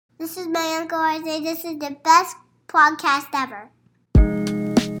This is my Uncle Isaiah. This is the best podcast ever.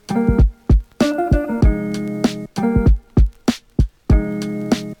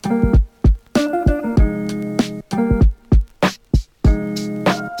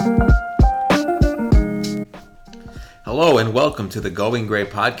 Hello and welcome to the Going Gray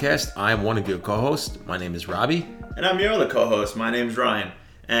podcast. I am one of your co-hosts. My name is Robbie. And I'm your other co-host. My name's Ryan.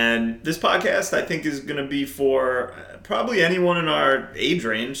 And this podcast, I think, is going to be for probably anyone in our age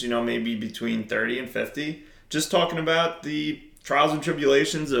range, maybe between 30 and 50. Just talking about the trials and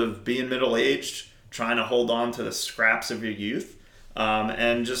tribulations of being middle-aged, trying to hold on to the scraps of your youth,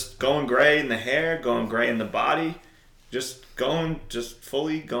 and just going gray in the hair, going gray in the body, just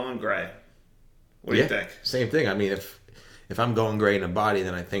fully going gray. What do you think? Same thing. I mean, if I'm going gray in the body,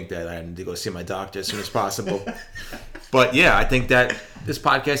 then I think that I need to go see my doctor as soon as possible. But yeah, I think that this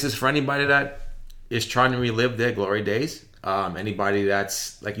podcast is for anybody that is trying to relive their glory days. Anybody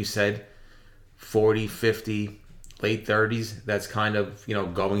that's, like you said, 40, 50, late 30s, that's kind of,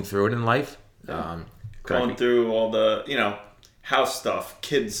 going through it in life. Going through all the, house stuff,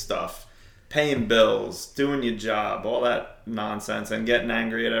 kids stuff, paying bills, doing your job, all that nonsense, and getting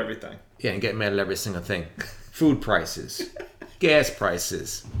angry at everything. Yeah, and getting mad at every single thing. Food prices, gas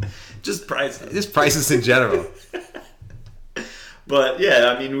prices. Just prices. Just prices in general. But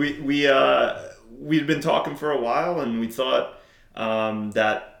yeah, I mean, we'd been talking for a while, and we thought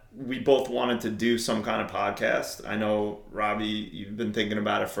that we both wanted to do some kind of podcast. I know, Robbie, you've been thinking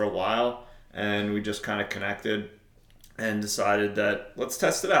about it for a while, and we just kind of connected and decided that let's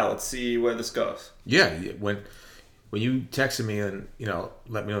test it out. Let's see where this goes. Yeah, when you texted me and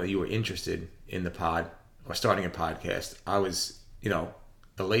let me know that you were interested in the pod or starting a podcast, I was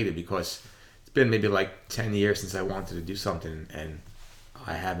elated because it's been maybe like 10 years since I wanted to do something, and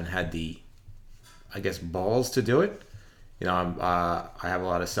I haven't had the, balls to do it. I have a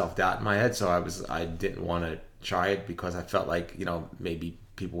lot of self-doubt in my head, so I didn't want to try it because I felt like, maybe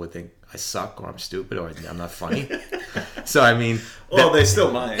people would think I suck or I'm stupid or I'm not funny. So, I mean... Well, they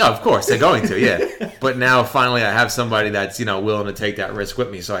still might. No, of course, they're going to, yeah. But now, finally, I have somebody that's, willing to take that risk with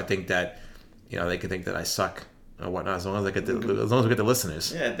me, so I think that, they can think that I suck or whatnot, as long as we get the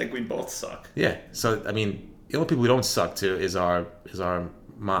listeners. Yeah, I think we both suck. Yeah, so I mean, the only people we don't suck to is our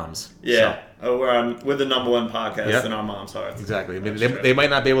moms. Yeah, so. We're the number one podcast in our moms' hearts. Exactly. I mean, they might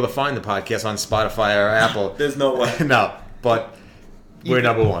not be able to find the podcast on Spotify or Apple. There's no way. No, but we're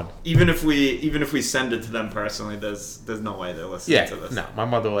number one. Even if we send it to them personally, there's no way they're listening to this. No, my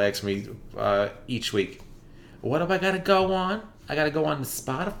mother will ask me each week, "What have I got to go on? I got to go on to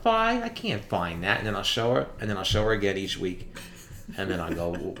Spotify? I can't find that." And then I'll show her, and then I'll show her again each week. And then I'll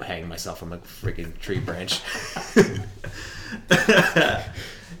go hang myself from a freaking tree branch.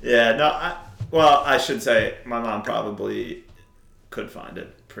 Yeah, no, I should say my mom probably could find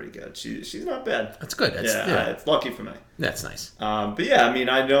it pretty good. She's not bad. That's good. It's lucky for me. That's nice. But yeah, I mean,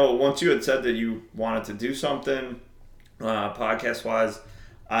 I know once you had said that you wanted to do something podcast-wise,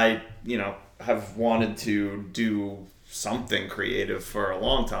 I, have wanted to do something creative for a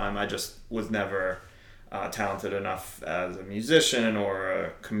long time. I just was never talented enough as a musician or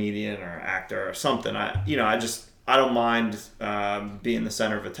a comedian or actor or something. I don't mind being the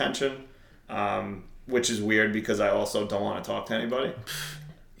center of attention, which is weird because I also don't want to talk to anybody.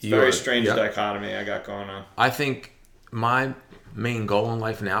 It's a very strange dichotomy I got going on. I think my main goal in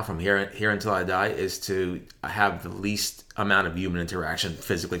life now, from here until I die, is to have the least amount of human interaction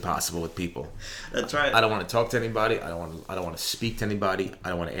physically possible with people. That's right. I don't want to talk to anybody. I don't want to speak to anybody. I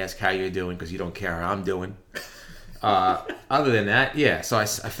don't want to ask how you're doing because you don't care how I'm doing. Other than that, yeah. So I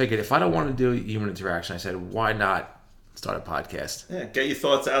figured if I don't want to do human interaction, I said, why not start a podcast? Yeah, get your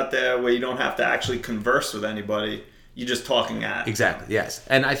thoughts out there where you don't have to actually converse with anybody. You're just talking at. Exactly. Yes.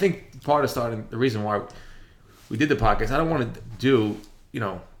 And I think part of the reason why we did the podcast, I don't want to do,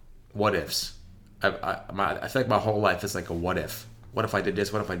 what ifs. I feel like my whole life is like a what if. What if I did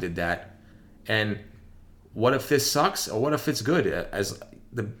this? What if I did that? And what if this sucks? Or what if it's good? I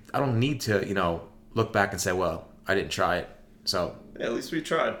don't need to, look back and say, well, I didn't try it. So at least we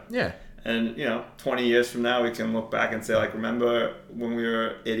tried. Yeah. And, 20 years from now, we can look back and say, like, remember when we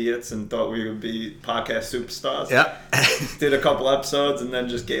were idiots and thought we would be podcast superstars? Yeah. Did a couple episodes and then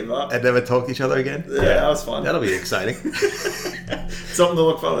just gave up. And never talked to each other again? Yeah, that was fun. That'll be exciting. Something to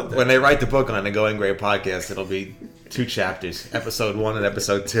look forward to. When they write the book on the Going Gray podcast, it'll be 2 chapters, episode 1 and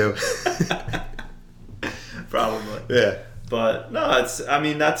episode 2. Probably. Yeah. But no,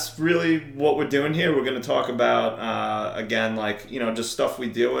 that's really what we're doing here. We're going to talk about, again, just stuff we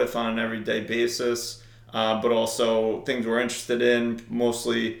deal with on an everyday basis, but also things we're interested in,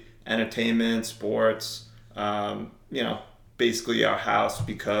 mostly entertainment, sports, basically our house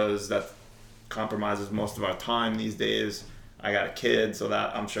because that compromises most of our time these days. I got a kid, so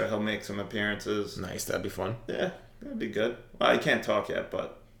that I'm sure he'll make some appearances. Nice, that'd be fun. Yeah, that'd be good. Well, I can't talk yet,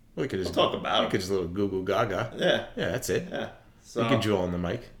 but We could just we'll talk about it. We could just a little goo goo gaga. Yeah. Yeah, that's it. Yeah. So You can draw on the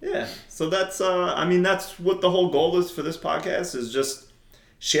mic. yeah. So that's that's what the whole goal is for this podcast, is just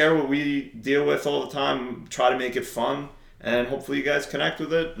share what we deal with all the time, try to make it fun, and hopefully you guys connect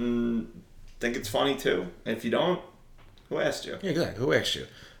with it and think it's funny too. If you don't, who asked you? Yeah, exactly. Who asked you?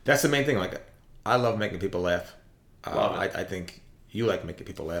 That's the main thing. Like, I love making people laugh. Love it. I think you like making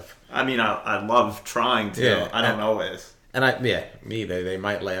people laugh. I mean, I love trying to. Yeah, I don't always. And me, they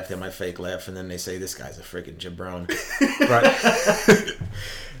might laugh, they might fake laugh, and then they say, this guy's a freaking jabron.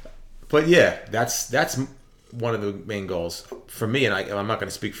 But yeah, that's one of the main goals for me, and I'm not going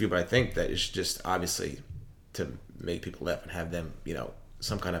to speak for you, but I think that it's just obviously to make people laugh and have them,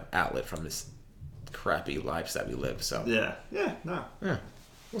 some kind of outlet from this crappy lives that we live. So Yeah,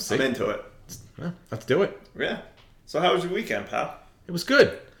 we'll see. I'm into it. Yeah, let's do it. Yeah. So how was your weekend, pal? It was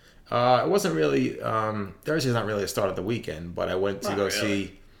good. It wasn't really Thursday's not really the start of the weekend, but I went to go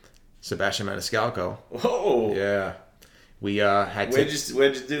see Sebastian Maniscalco. Oh, Yeah, we had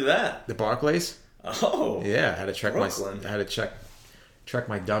where'd you do that? the Barclays. Oh, Yeah, I had to check Brooklyn. I had to check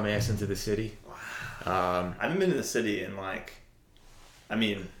my dumb ass into the city. I haven't been in the city in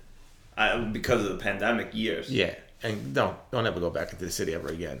because of the pandemic, years. Yeah, and don't ever go back into the city ever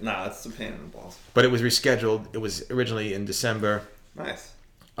again. Nah, that's the pain in the balls. But it was rescheduled. It was originally in December. Nice.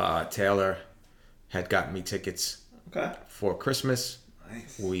 Taylor had gotten me tickets Okay. for Christmas.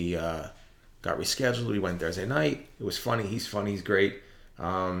 Nice. We got rescheduled. We went Thursday night. It was funny. He's funny. He's great.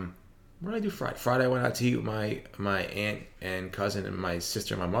 What did I do Friday? Friday I went out to eat with my aunt and cousin and my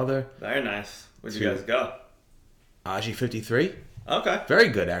sister and my mother. Very nice. Where'd you guys go? Aji 53. Okay. Very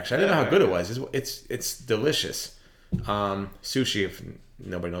good, actually. I didn't know how good it good. was. It's delicious. Sushi, if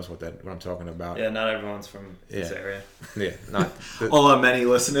nobody knows what I'm talking about. Yeah, not everyone's from this Yeah. area. Yeah, not All our many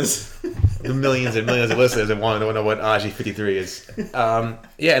listeners. the millions and millions of listeners that want to know what Aji 53 is.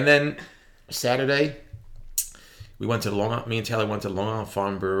 Yeah, and then Saturday, we went to me and Taylor went to Long Island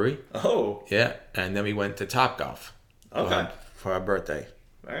Farm Brewery. Oh. Yeah, and then we went to Topgolf. Okay. For our birthday.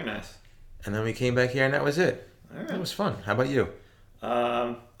 Very nice. And then we came back here and that was it. All right. It was fun. How about you?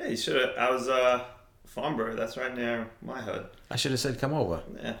 Yeah, you should have. I was Farm Brewery. That's right near my hood. I should have said come over.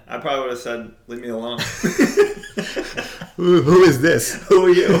 Yeah, I probably would have said, "Leave me alone." Who is this? Who are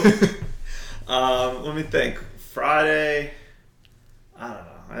you? Let me think. Friday, I don't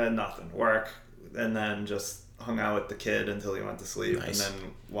know. I had nothing. Work, and then just hung out with the kid until he went to sleep, Nice. and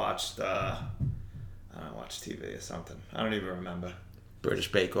then watched. I don't know, watched TV or something. I don't even remember.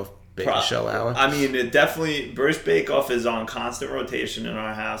 British Bake Off, Show Hour. I mean, it definitely. British Bake Off is on constant rotation in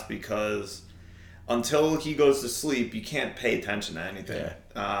our house because until he goes to sleep, you can't pay attention to anything.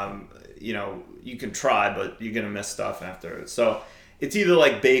 Yeah. You can try, but you're gonna miss stuff after. So it's either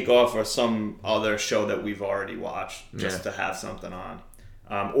like Bake Off or some other show that we've already watched just to have something on,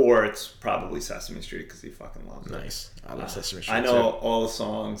 or it's probably Sesame Street because he fucking loves it. Nice. I love Sesame Street. I know too. all the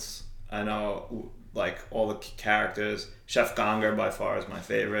songs. I know like all the characters. Chef Gonger by far is my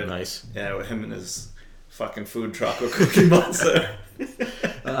favorite. Nice. Yeah, with him and his fucking food truck with Cookie Monster.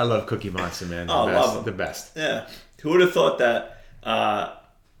 I love Cookie Monster, man. Oh, love him. The best. Yeah. Who would have thought that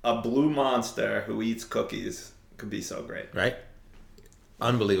a blue monster who eats cookies could be so great? Right?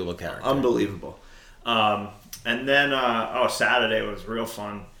 Unbelievable character. Unbelievable. And then, Saturday was real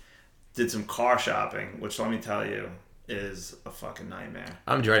fun. Did some car shopping, which let me tell you is a fucking nightmare.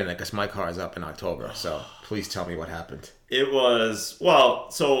 I'm dreading that because my car is up in October. So please tell me what happened. It was,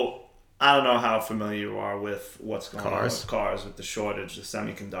 so I don't know how familiar you are with what's going on with cars, with the shortage of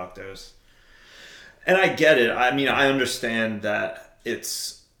semiconductors. And I get it. I mean, I understand that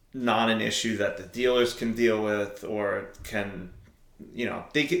it's not an issue that the dealers can deal with or can,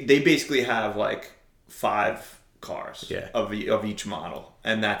 they basically have like 5 cars of each model,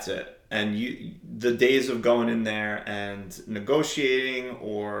 and that's it. And the days of going in there and negotiating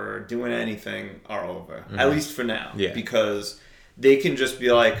or doing anything are over, at least for now. Yeah. Because they can just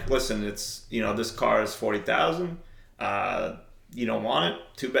be like, listen, it's, this car is $40,000. You don't want it?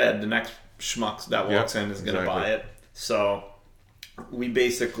 Too bad. The next schmuck that walks in is going to buy it. So we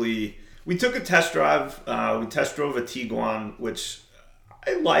took a test drive. We test drove a Tiguan, which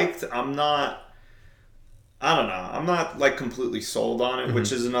I liked. I'm not like completely sold on it,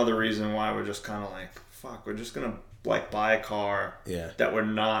 which is another reason why we're just kind of like, fuck, we're just going to like buy a car that we're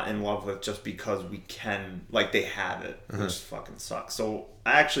not in love with just because we can, like they have it, which fucking sucks. So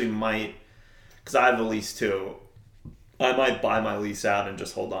I actually might, because I have a lease too, I might buy my lease out and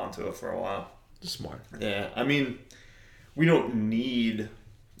just hold on to it for a while. Smart. Yeah, I mean, we don't need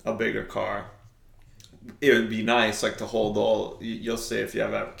a bigger car. It would be nice, like, to hold all. You'll see if you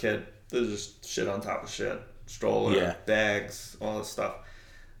ever have a kid. There's just shit on top of shit, stroller, bags, all this stuff.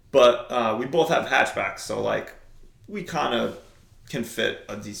 But we both have hatchbacks, so like we kind of can fit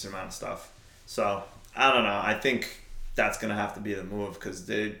a decent amount of stuff. So I don't know. I think that's gonna have to be the move because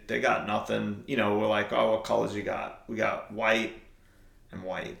they got nothing. You know, we're like, oh, what colors you got? We got white and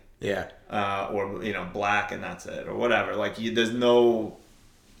white. Yeah. Or you know, black and that's it, or whatever. Like there's no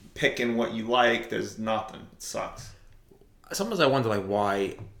picking what you like. There's nothing. It sucks. Sometimes I wonder like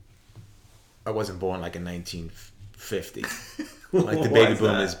why I wasn't born like in 1950. Like the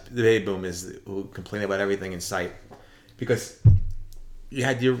baby boom is who complain about everything in sight, because you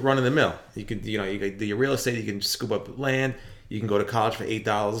had your run of the mill. You could do your real estate. You can scoop up land. You can go to college for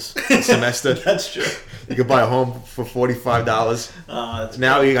 $8 a semester. That's true. You can buy a home for $45.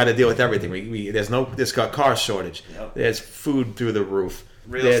 Now you got to deal with everything. There's got car shortage. Yep. There's food through the roof.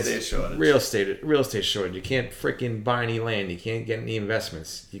 Real estate shortage. Real estate shortage. You can't freaking buy any land. You can't get any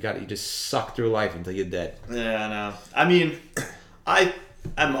investments. You just suck through life until you're dead. Yeah, I know. I mean,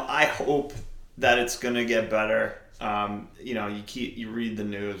 I hope that it's gonna get better. You know, you read the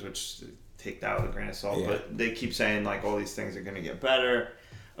news, which take that with a grain of salt, but they keep saying like all these things are gonna get better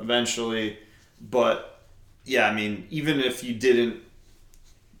eventually. But yeah, I mean, even if you didn't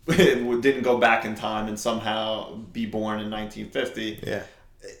go back in time and somehow be born in 1950,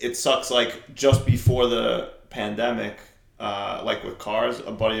 it sucks. Like just before the pandemic, like with cars,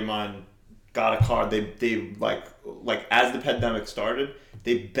 a buddy of mine got a car. They like as the pandemic started,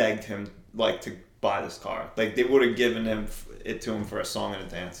 they begged him like to buy this car. Like they would have given it to him for a song and a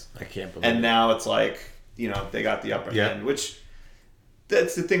dance. I can't believe. And now it's like, you know, they got the upper hand, which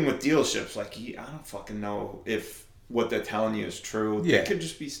that's the thing with dealerships. Like I don't fucking know if what they're telling you is true. They could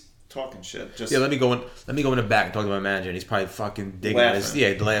just be talking shit. Just let me go in the back and talk to my manager, and he's probably fucking digging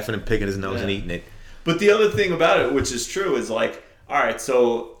laughing and picking his nose and eating it. But the other thing about it, which is true, is like, all right,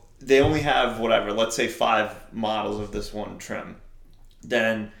 so they only have whatever, let's say 5 models of this one trim,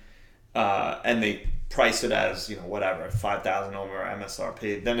 then and they price it as, you know, whatever, $5,000 over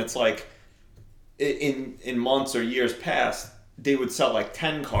MSRP. Then it's like in months or years past, they would sell like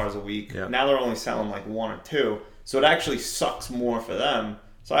 10 cars a week. Yeah. Now they're only selling like 1 or 2, so it actually sucks more for them.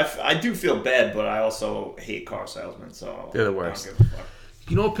 So I do feel bad, but I also hate car salesmen. So they're the worst. I don't give a fuck.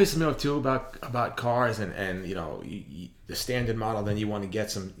 You know what pisses me off too about cars and you know the standard model. Then you want to get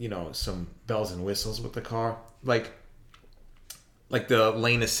some bells and whistles with the car, like the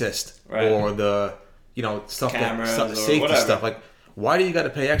lane assist or the stuff safety whatever. stuff. Like, why do you got to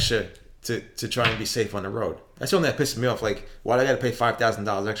pay extra to try and be safe on the road? That's the only that pisses me off. Like, why do I got to pay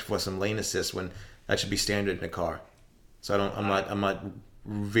 $5,000 extra for some lane assist when that should be standard in a car? So I'm not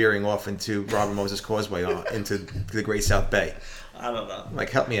veering off into Robert Moses Causeway into the Great South Bay. I don't know.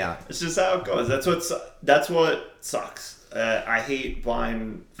 Like, help me out. It's just how it goes. That's what sucks. I hate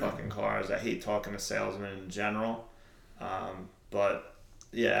buying fucking cars. I hate talking to salesmen in general. But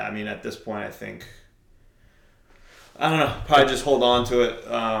yeah, I mean, at this point, I think I don't know. Probably just hold on to it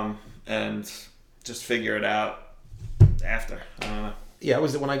and just figure it out after. I don't know. Yeah,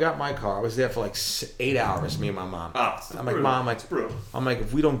 when I got my car, I was there for like 8 hours, me and my mom. I'm like, Mom,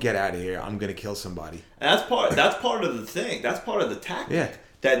 if we don't get out of here, I'm going to kill somebody. And that's part of the thing. That's part of the tactic. Yeah.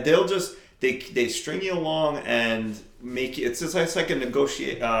 That they'll just, they string you along and make you, it's like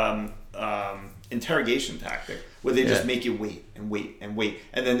a interrogation tactic where they just make you wait and wait and wait.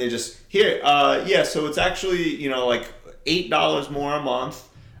 And then they just, so it's actually, like $8 more a month,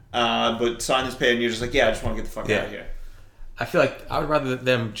 but sign this pay, and you're just like, I just want to get the fuck out of here. I feel like I would rather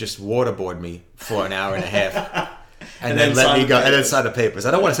them just waterboard me for an hour and a half and then let me go and then sign the papers.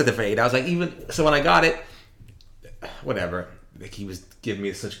 I don't want to sit there for 8 hours. Like, so when I got it, whatever, like he was giving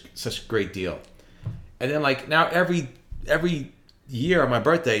me such a great deal. And then like now every year on my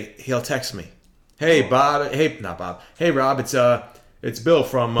birthday, he'll text me, "Hey Bob, hey Rob, it's Bill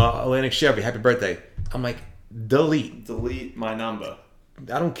from Atlantic Chevy. Happy birthday." I'm like, delete my number.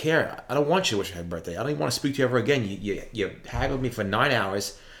 I don't care. I don't want you to wish you happy birthday. I don't even want to speak to you ever again. You haggled me for 9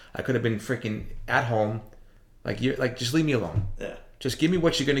 hours. I could have been freaking at home. Just leave me alone. Yeah. Just give me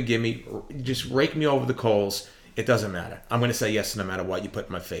what you're gonna give me. Just rake me over the coals. It doesn't matter. I'm gonna say yes no matter what you put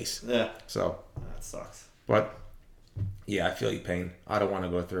in my face. Yeah. So that sucks. But yeah, I feel your pain. I don't want to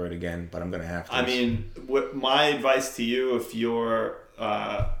go through it again, but I'm gonna have to. I mean, my advice to you, if your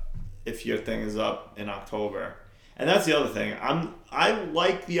thing is up in October. And that's the other thing. I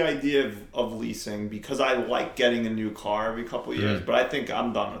like the idea of leasing because I like getting a new car every couple of years. But I think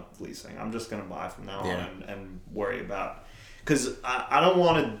I'm done with leasing. I'm just going to buy from now on and worry about. Because I don't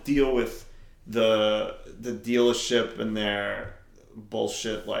want to deal with the dealership and their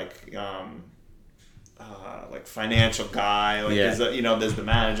bullshit like financial guy, like there's the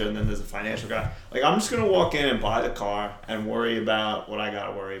manager and then there's a financial guy. Like I'm just gonna walk in and buy the car and worry about what I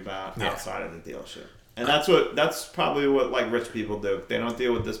gotta worry about outside of the dealership. And that's probably what like rich people do. They don't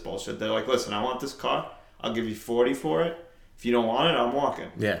deal with this bullshit. They're like, listen, I want this car. I'll give you $40 for it. If you don't want it, I'm walking.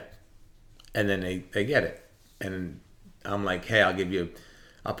 Yeah. And then they get it. And I'm like, hey,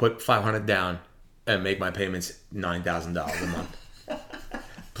 I'll put $500 down and make my payments $9,000 a month.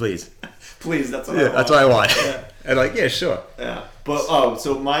 Please. Please, that's what I want. That's what I want. Yeah. And like, yeah, sure. Yeah. But,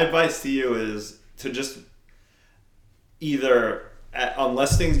 so my advice to you is to just either,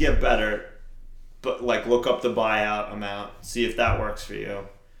 unless things get better, but like look up the buyout amount, see if that works for you.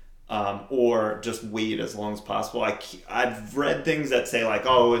 Or just wait as long as possible. I've read things that say like,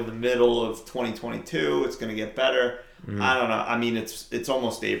 oh, in the middle of 2022, it's going to get better. Mm. I don't know. I mean, it's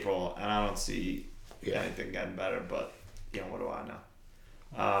almost April, and I don't see anything getting better. But what do I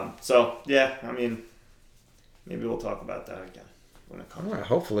know? So yeah, I mean, maybe we'll talk about that again when it comes. All right,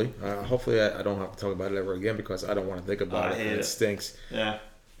 hopefully I don't have to talk about it ever again because I don't want to think about it. And it stinks. Yeah.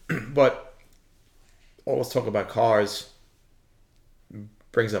 But let's talk about cars.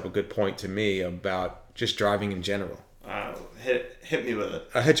 Brings up a good point to me about just driving in general. Hit me with it.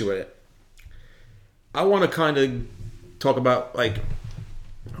 I'll hit you with it. I want to kind of talk about like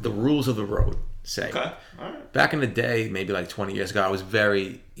the rules of the road. Say, okay. All right. Back in the day, maybe like 20 years ago, I was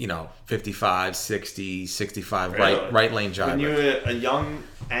very, 55, 60, 65, really? right lane driver. When you were a young,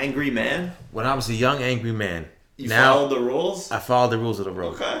 angry man? When I was a young, angry man. You followed the ruls? I followed the rules of the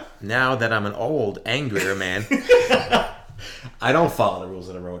road. Okay. Now that I'm an old, angrier man, I don't follow the rules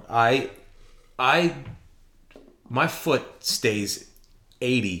of the road. My foot stays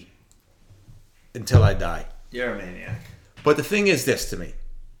 80 until I die. You're a maniac. But the thing is this to me.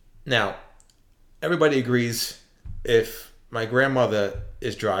 Now, everybody agrees if my grandmother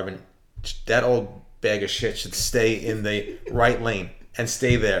is driving, that old bag of shit should stay in the right lane and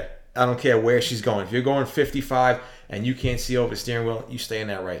stay there. I don't care where she's going. If you're going 55 and you can't see over the steering wheel, you stay in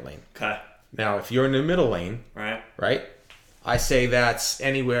that right lane. Okay. Now, if you're in the middle lane, right, I say that's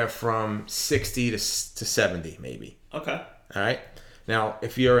anywhere from 60 to 70, maybe. Okay. All right. Now,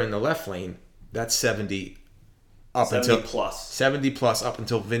 if you're in the left lane, that's 70 up 70 until plus. 70 plus up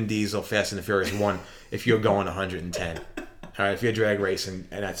until Vin Diesel Fast and the Furious 1 if you're going 110. All right, if you're drag racing,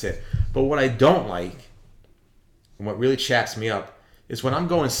 and that's it. But what I don't like, and what really chaps me up, is when I'm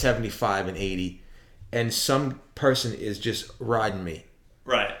going 75 and 80 and some person is just riding me.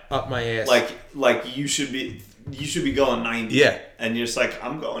 Right. Up my ass. Like you should be going 90. Yeah. And you're just like,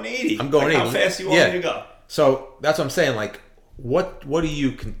 I'm going 80. I'm going 80. How fast you want me to go? So that's what I'm saying. Like, what do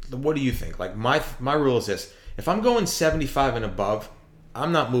you think? Like my rule is this: if I'm going 75 and above,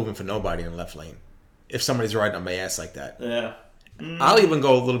 I'm not moving for nobody in the left lane. If somebody's riding on my ass like that, yeah, I'll even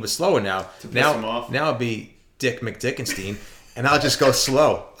go a little bit slower now. To piss him off. Now I'll be Dick McDickenstein, and I'll just go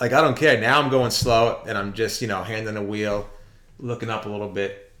slow. Like I don't care. Now I'm going slow, and I'm just handing the wheel, looking up a little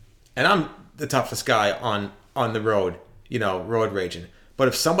bit, and I'm the toughest guy on the road. Road raging. But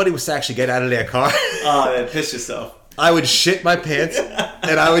if somebody was to actually get out of their car, then piss yourself. I would shit my pants,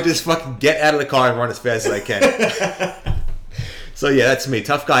 and I would just fucking get out of the car and run as fast as I can. So yeah, that's me.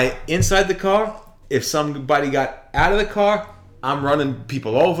 Tough guy inside the car. If somebody got out of the car, I'm running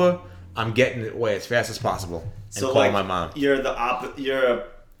people over. I'm getting away as fast as possible and calling my mom. You're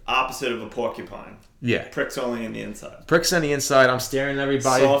opposite of a porcupine. Yeah. Pricks only in the inside. Pricks on the inside. I'm staring at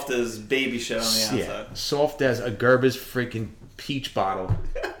everybody. Soft as baby shit on the outside. Yeah. Soft as a Gerber's freaking peach bottle.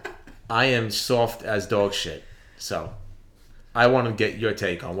 I am soft as dog shit. So, I want to get your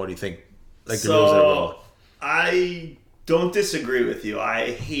take on what do you think, like the rules of the road. I don't disagree with you.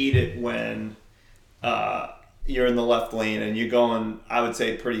 I hate it when you're in the left lane and you're going, I would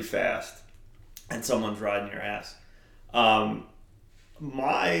say, pretty fast, and someone's riding your ass.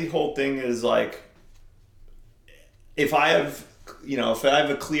 My whole thing is like, if I have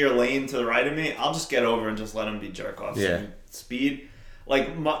a clear lane to the right of me, I'll just get over and just let them be jerk offs and speed. Like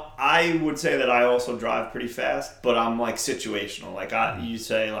I would say that I also drive pretty fast, but I'm like situational. Like you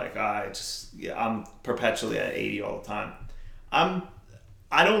say, like I'm perpetually at 80 all the time.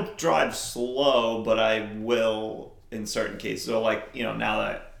 I don't drive slow, but I will in certain cases. So like now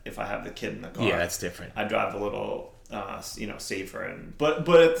that if I have the kid in the car, that's different. I drive a little safer, but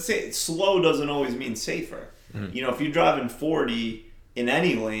at the same, slow doesn't always mean safer. Mm-hmm. If you're driving 40 in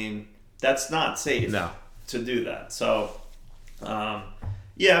any lane, that's not safe to do that. So.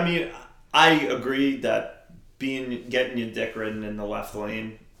 I mean, I agree that getting your dick ridden in the left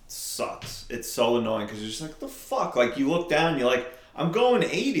lane sucks. It's so annoying because you're just like, the fuck? Like, you look down, you're like, I'm going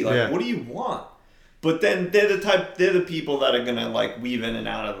 80. Like, what do you want? But then they're the people that are gonna like weave in and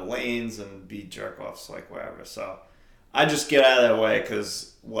out of the lanes and be jerk offs like wherever. So I just get out of their way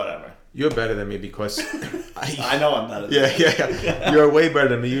because whatever. You're better than me because I know I'm better than you. Yeah. You're way better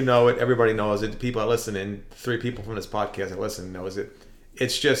than me. You know it. Everybody knows it. The people that listen, and 3 people from this podcast that listen knows it.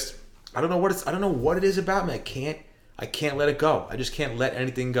 It's just I don't know what it is about me. I can't let it go. I just can't let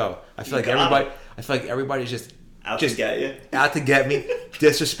anything go. I feel like everybody's just out to get you. Out to get me,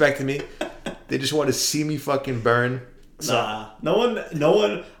 disrespecting me. They just want to see me fucking burn. So. Nah. No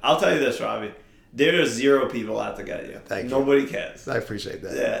one I'll tell you this, Robbie. There are 0 people out to get you. Thank you. Nobody cares. I appreciate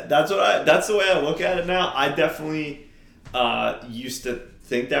that. Yeah, that's the way I look at it now. I definitely used to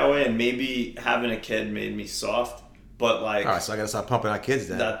think that way, and maybe having a kid made me soft. But like, all right, so I gotta stop pumping out kids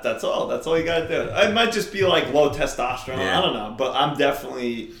then. That's all. That's all you gotta do. It might just be like low testosterone. Yeah. I don't know, but I'm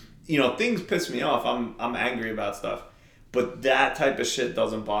definitely, things piss me off. I'm angry about stuff, but that type of shit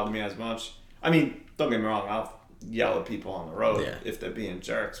doesn't bother me as much. I mean, don't get me wrong. I'll yell at people on the road if they're being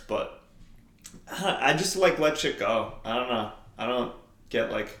jerks, but I just like let shit go. I don't know. I don't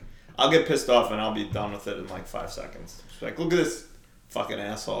get like, I'll get pissed off and I'll be done with it in like 5 seconds. Just like, look at this fucking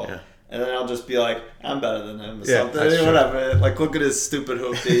asshole. Yeah. And then I'll just be like, I'm better than him or something. Whatever. Like, look at his stupid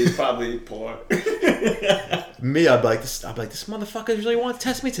hoopty. He's probably poor. Me, I'd be like, this motherfucker really want to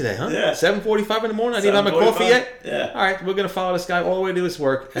test me today, huh? Yeah. 7:45 in the morning? I didn't have my coffee yet? Yeah. All right, we're going to follow this guy all the way to his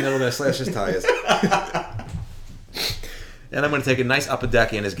work, and then we're going to slash his tires. And I'm going to take a nice upper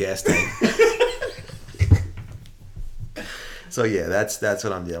deck in his gas tank. So yeah, that's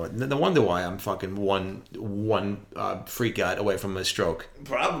what I'm dealing with. No wonder why I'm fucking one freak out away from a stroke.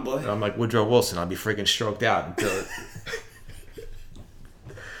 Probably. I'm like Woodrow Wilson. I'll be freaking stroked out until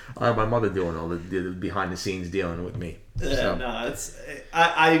I have my mother doing all the behind the scenes dealing with me. Yeah, so. No, it's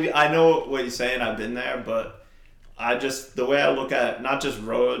I know what you're saying. I've been there, but I just the way I look at it, not just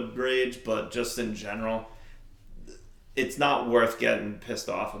road rage, but just in general, it's not worth getting pissed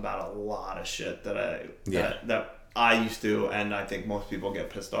off about a lot of shit that I used to, and I think most people get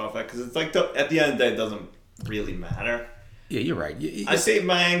pissed off at, because it's like at the end of the day, it doesn't really matter. Yeah, you're right. I save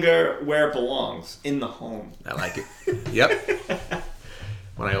my anger where it belongs, in the home. I like it. Yep.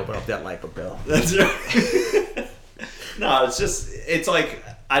 When I open up that lipo bill. That's right. No, it's like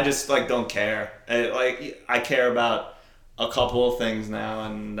I just like don't care. I care about a couple of things now,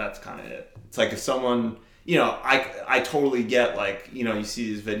 and that's kind of it. It's like if someone, I totally get like, you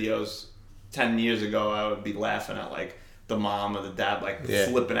see these videos. 10 years ago, I would be laughing at like the mom or the dad like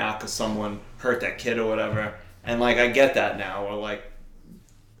flipping out because someone hurt that kid or whatever, and like I get that now, or like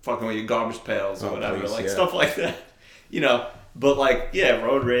fucking with your garbage pails or whatever, please, stuff like that, But like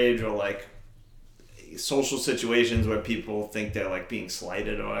road rage or like social situations where people think they're like being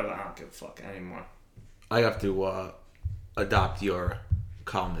slighted or whatever, I don't give a fuck anymore. I have to adopt your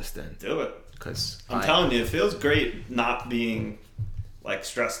calmness then. Do it, because I'm telling you, it feels great not being like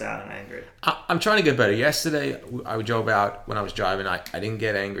stressed out and angry. I'm trying to get better. Yesterday, I drove out. When I was driving, I didn't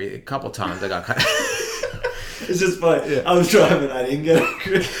get angry. A couple times I got kind of... It's just funny. Yeah. I was driving, I didn't get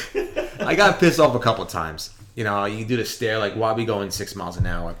angry. I got pissed off a couple times. You do the stare like, why are we going 6 miles an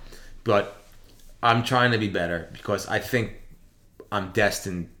hour? But I'm trying to be better because I think I'm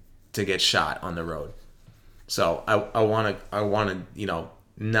destined to get shot on the road. So I want to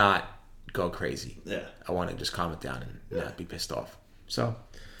not go crazy. Yeah. I want to just calm it down and not be pissed off. So,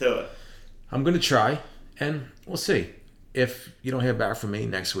 do it. I'm going to try, and we'll see. If you don't hear back from me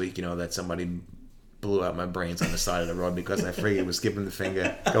next week, that somebody blew out my brains on the side of the road because I freaking was giving the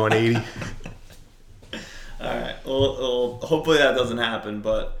finger, going 80. All right. Well, hopefully that doesn't happen,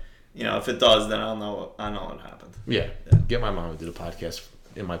 but, if it does, then I know what happened. Yeah. Get my mom to do the podcast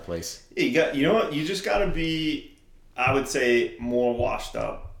in my place. Yeah, you know what? You just got to be, I would say, more washed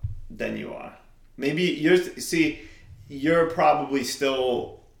up than you are. Maybe you're probably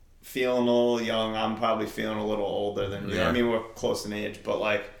still feeling a little young. I'm probably feeling a little older than you. Yeah. I mean, we're close in age, but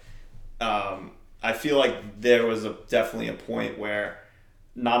like, I feel like there was definitely a point where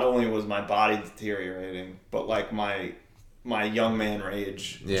not only was my body deteriorating, but like my young man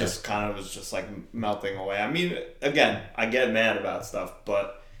rage just kind of was just like melting away. I mean, again, I get mad about stuff,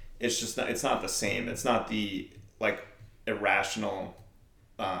 but it's not the same. It's not the like irrational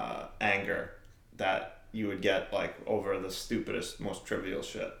anger that you would get like over the stupidest, most trivial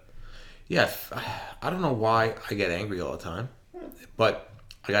shit. Yeah, I don't know why I get angry all the time, but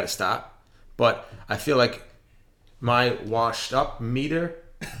I got to stop. But I feel like my washed up meter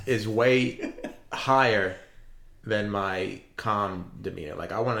is way higher than my calm demeanor.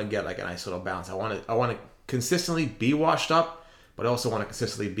 Like I want to get like a nice little balance. I want to consistently be washed up, but I also want to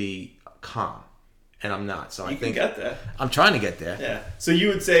consistently be calm. and I'm not. So I You think can get there. I'm trying to get there. Yeah. So you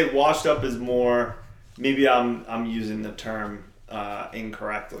would say washed up is more. Maybe I'm using the term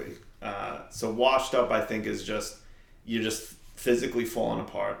incorrectly. So washed up, I think, is just you're just physically falling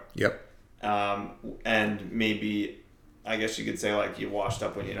apart. Yep. And maybe, I guess you could say like you washed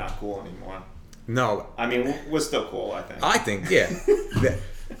up when you're not cool anymore. No. I mean, we're still cool, I think. I think, yeah.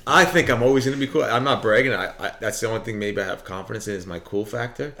 I think I'm always going to be cool. I'm not bragging. I that's the only thing maybe I have confidence in is my cool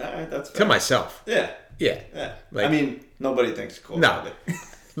factor. All right, that's fair. To myself. Yeah. Yeah. Like, I mean, nobody thinks you're cool. No.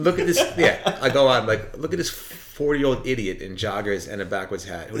 Look at this. Yeah. I go out like, look at this 40-year-old idiot in joggers and a backwards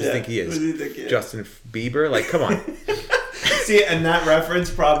hat. Who do you think he is? Who do you think he is? Justin Bieber? Like, come on. See, and that reference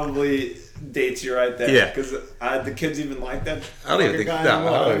probably dates you right there. Yeah. Because the kids even like that. I don't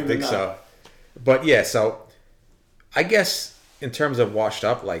even think so. But yeah, so I guess in terms of washed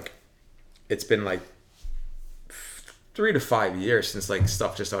up, like it's been like 3 to 5 years since like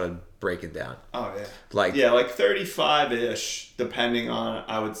stuff just started breaking down. Oh yeah. Like 35-ish, depending on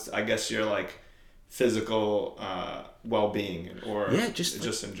I guess your like physical well-being or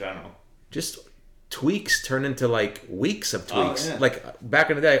just in general. Just tweaks turn into like weeks of tweaks. Oh, yeah. Like back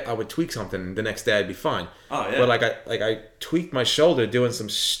in the day, I would tweak something, and the next day I'd be fine. Oh yeah. But I tweaked my shoulder doing some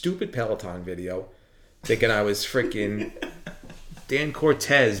stupid Peloton video, thinking I was freaking Dan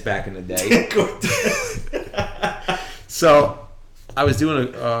Cortez back in the day. So I was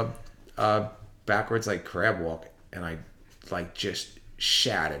doing a backwards like crab walk, and I like just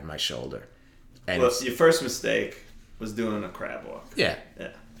shattered my shoulder. And well, your first mistake was doing a crab walk. Yeah.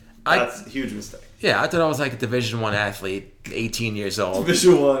 That's a huge mistake. Yeah, I thought I was like a Division I athlete, 18 years old.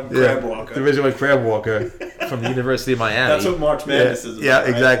 Division I crab walker. Division I crab walker from the University of Miami. That's what March Madness is about. Yeah,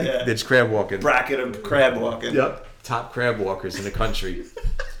 exactly. Right? It's crab walking. Bracket of crab walking. Yep. Top crab walkers in the country.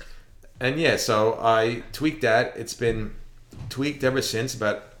 And yeah, so I tweaked that. It's been tweaked ever since,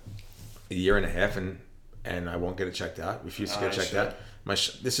 about a year and a half, and I won't get it checked out. Refuse to get it checked out.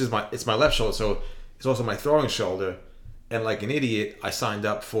 It's my left shoulder, so it's also my throwing shoulder. And like an idiot, I signed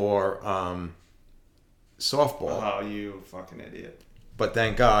up for softball. Oh, you fucking idiot! But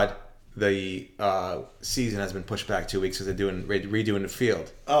thank God the season has been pushed back 2 weeks because they're redoing the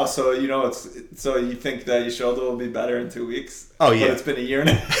field. Oh, so so you think that your shoulder will be better in 2 weeks? Oh yeah, but it's been a year and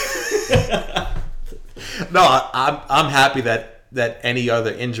a half. No, I'm happy that any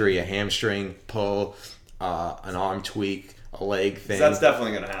other injury, a hamstring pull, an arm tweak, a leg thing. So that's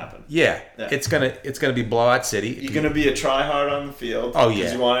definitely gonna happen. Yeah. It's gonna be blowout city. You're gonna be a try-hard on the field. Oh yeah,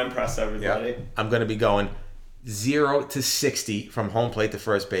 because you want to impress everybody. Yeah. I'm gonna be going 0 to 60 from home plate to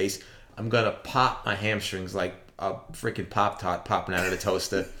first base. I'm gonna pop my hamstrings like a freaking Pop-Tart popping out of the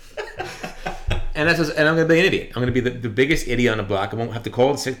toaster. And I'm gonna be an idiot. I'm gonna be the biggest idiot on the block. I won't have to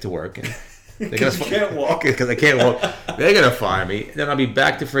call in sick to work. And they're gonna you can't walk because I can't walk. They're gonna fire me. Then I'll be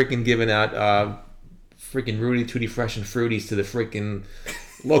back to freaking giving out freaking Rudy Tutti Fresh and Fruities to the freaking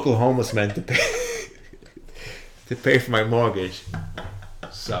local homeless men to pay for my mortgage.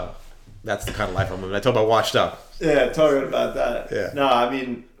 So that's the kind of life I'm living. I talk about washed up. Yeah, talking about that. Yeah. No, I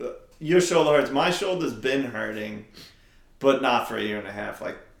mean, your shoulder hurts. My shoulder's been hurting, but not for a year and a half.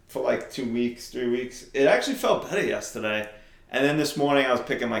 Like for like 2 weeks, 3 weeks. It actually felt better yesterday. And then this morning I was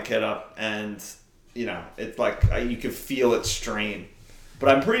picking my kid up, and it's like you could feel it strain. But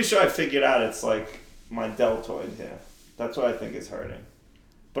I'm pretty sure I figured out it's like my deltoid here. That's what I think is hurting.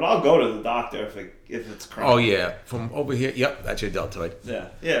 But I'll go to the doctor if it's chronic. Oh yeah, from over here. Yep, that's your deltoid. Yeah.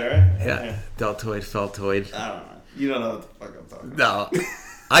 Yeah. Right. Yeah. Deltoid, feltoid. I don't know. You don't know what the fuck I'm talking No, about.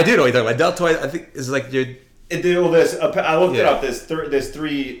 I do know what you're talking about. Deltoid, I think, is like your. I looked it up. There's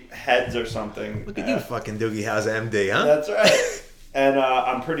 3 heads or something. Look at you, fucking Doogie House MD, huh? That's right. And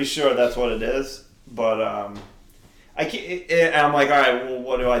I'm pretty sure that's what it is. But I can't. And I'm like, all right. Well,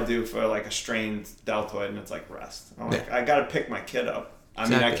 what do I do for like a strained deltoid? And it's like rest. I'm like, I gotta pick my kid up. I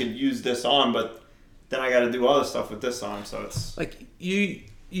mean, I could use this arm, but then I got to do other stuff with this arm. So it's like you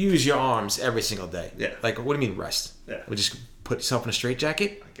use your arms every single day. Yeah. Like, what do you mean rest? Yeah. We just put yourself in a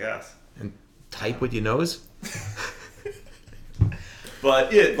straitjacket. I guess. And type with your nose.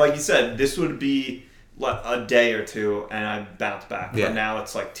 But yeah, like you said, this would be a day or two, and I bounce back. Yeah. But now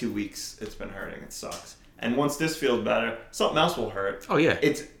it's like 2 weeks. It's been hurting. It sucks. And once this feels better, something else will hurt. Oh yeah.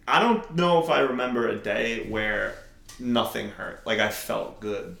 I don't know if I remember a day where nothing hurt. Like I felt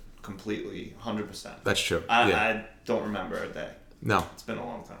good completely, 100%. That's true. I don't remember a day. No. It's been a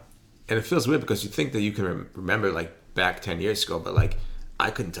long time. And it feels weird because you think that you can remember like back 10 years ago, but like I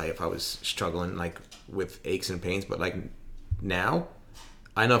couldn't tell you if I was struggling like with aches and pains, but like now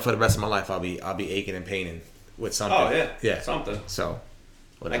I know for the rest of my life I'll be aching and paining with something. Oh yeah. Yeah. Something. So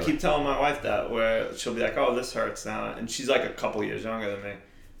whatever. I keep telling my wife that, where she'll be like, oh, this hurts now. And she's like a couple years younger than me.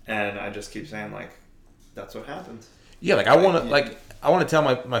 And I just keep saying like, that's what happens. Yeah, like I want to tell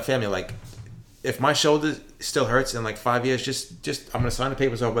my family, like, if my shoulder still hurts in like 5 years, just I'm gonna sign the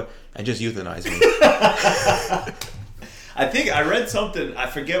papers over and just euthanize me. I think I read something. I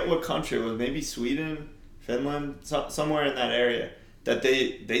forget what country it was. Maybe Sweden, Finland, somewhere in that area. That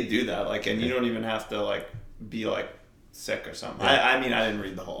they do that. Like, and you don't even have to like be like sick or something. Yeah. I mean, I didn't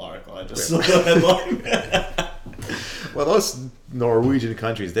read the whole article. I just saw the headline. Well, those Norwegian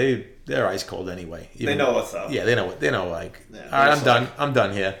countries, they're ice cold anyway. They know what's up. Yeah, they know. Like, all right, I'm done. I'm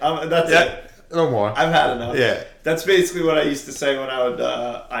done here. That's it. No more. I've had enough. Yeah. That's basically what I used to say when I would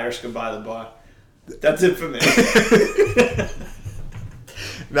Irish goodbye the bar. That's it for me.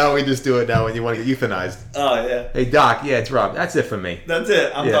 Now we just do it now when you want to get euthanized. Oh, yeah. Hey, Doc. Yeah, it's Rob. That's it for me. That's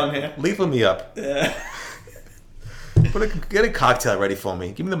it. I'm done here. Lethal me up. Yeah. Get a cocktail ready for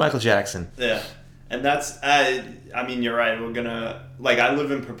me. Give me the Michael Jackson. Yeah. And that's, I mean, you're right. We're going to, like, I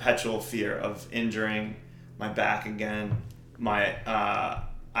live in perpetual fear of injuring my back again. I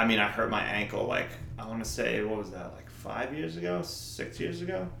hurt my ankle, like, I want to say, what was that, like 6 years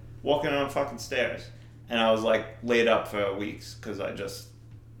ago? Walking on fucking stairs. And I was, like, laid up for weeks because I just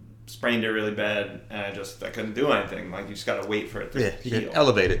sprained it really bad and I couldn't do anything. Like, you just got to wait for it to heal.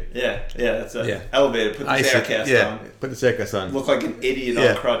 Elevate it. Yeah, that's it. Yeah. Elevate it. Put the staircase on. Put the staircase on. Look like an idiot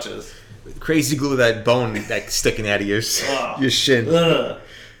on crutches. Crazy glue that bone like sticking out of your shin.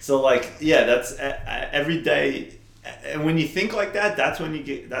 So, like, yeah, that's every day. And when you think like that, that's when you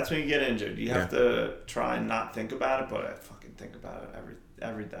get injured. You have to try and not think about it, but I fucking think about it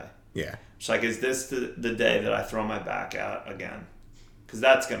every day. Yeah. It's like, is this the day that I throw my back out again? Because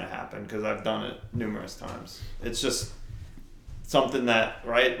that's going to happen, because I've done it numerous times. It's just something that,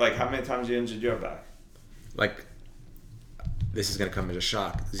 right? Like, how many times you injured your back? Like, this is going to come as a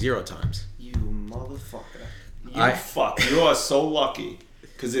shock. 0 times. You motherfucker. You are so lucky.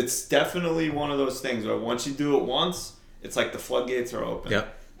 Because it's definitely one of those things where once you do it once, it's like the floodgates are open.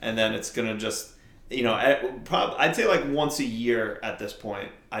 Yep. And then it's going to just, I'd say like once a year at this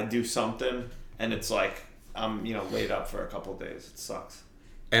point, I do something and it's like, I'm, laid up for a couple of days. It sucks.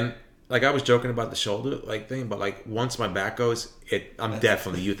 And like I was joking about the shoulder thing, but like once my back goes, I'm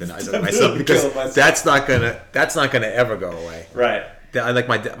definitely euthanizing myself because that's not gonna ever go away. Right. Like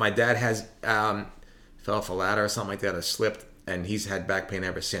my dad has fell off a ladder or something like that, or slipped, and he's had back pain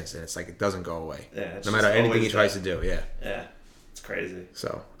ever since, and it's like it doesn't go away. Yeah. No matter anything he tries to do. Yeah. Yeah. It's crazy.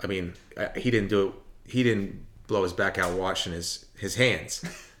 So I mean, he didn't do it. He didn't blow his back out washing his hands.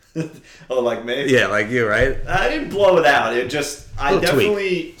 Oh, like me? Yeah, like you, right? I didn't blow it out. It just, I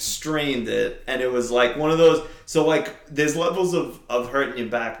definitely strained it, and it was like one of those. So like, there's levels of hurting your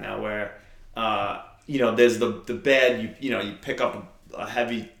back now where, there's the bad. You pick up a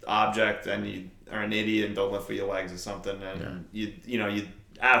heavy object and you are an idiot and don't lift with your legs or something, and you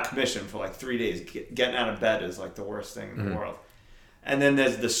out of commission for like 3 days. Getting out of bed is like the worst thing in the world. And then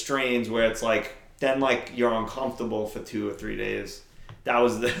there's the strains where it's like, then like you're uncomfortable for 2 or 3 days. That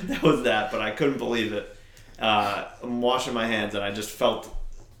was that, but I couldn't believe it. I'm washing my hands and I just felt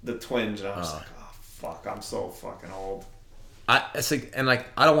the twinge, and I was like, "Oh fuck, I'm so fucking old." I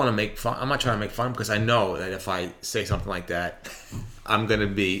don't want to make fun. I'm not trying to make fun because I know that if I say something like that, I'm gonna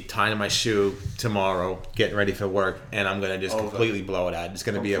be tying my shoe tomorrow, getting ready for work, and I'm gonna just completely blow it out. It's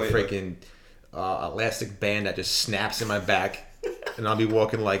gonna be a freaking elastic band that just snaps in my back, and I'll be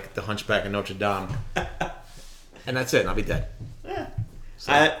walking like the Hunchback of Notre Dame, and that's it. And I'll be dead. Yeah.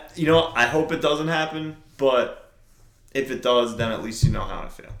 So. I hope it doesn't happen, but if it does, then at least you know how I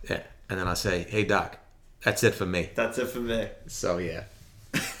feel. Yeah, and then I'll say, "Hey, Doc, that's it for me." That's it for me. So yeah.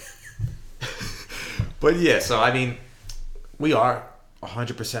 But yeah, so I mean, we are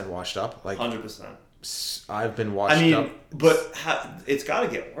 100% washed up. Like 100%. I've been washed up. But it's got to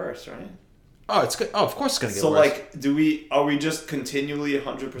get worse, right? Oh, it's good. Oh, of course it's gonna get worse. So like, are we just continually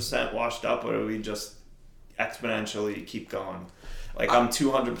 100% washed up, or do we just exponentially keep going? Like, I'm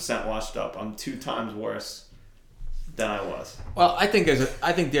 200% washed up. I'm 2 times worse than I was. Well, I think there's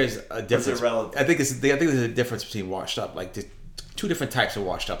a difference. It's irrelevant. I think there's a difference between washed up. Like, there's 2 different types of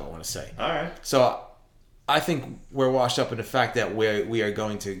washed up, I want to say. All right. So I think we're washed up in the fact that we are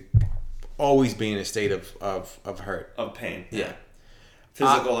going to always be in a state of hurt. Of pain. Yeah.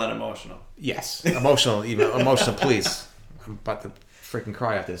 Physical and emotional. Yes. Emotional, even emotional, please. I'm about to freaking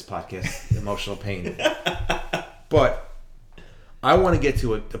cry after this podcast. Emotional pain. But I want to get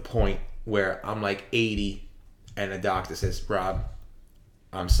to the point where I'm like 80 and the doctor says, "Rob,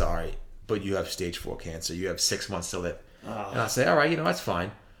 I'm sorry, but you have stage 4 cancer. You have 6 months to live." And I say, "All right, that's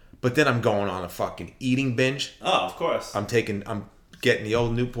fine." But then I'm going on a fucking eating binge. Oh, of course. I'm getting the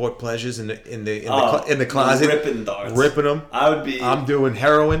old Newport pleasures in the closet, ripping darts, ripping them. I'm doing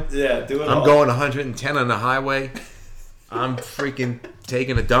heroin. Yeah, do it. I'm going 110 on the highway. I'm freaking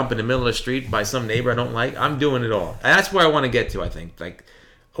taking a dump in the middle of the street by some neighbor I don't like. I'm doing it all. And that's where I want to get to. I think like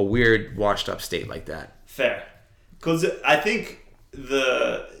a weird washed up state like that. Fair, because I think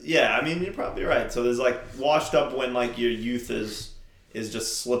I mean you're probably right. So there's like washed up when like your youth is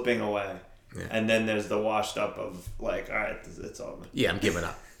just slipping away. Yeah. And then there's the washed up of like, all right, it's over. Yeah, I'm giving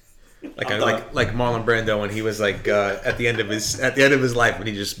up. Like Marlon Brando when he was like at the end of his life when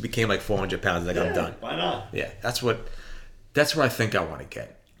he just became like 400 pounds. Like I'm done. Why not? Yeah, that's what I think I want to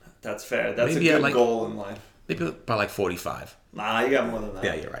get. That's fair. That's maybe a good goal in life. Maybe by like 45. Nah, you got more than that.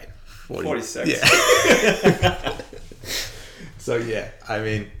 Yeah, you're right. 46. Yeah. So yeah, I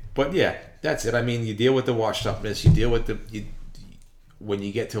mean, but yeah, that's it. I mean, you deal with the washed upness. You deal with when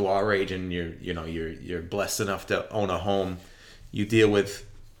you get to our age and you're blessed enough to own a home, you deal with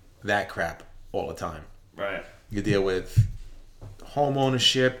that crap all the time. Right. You deal with home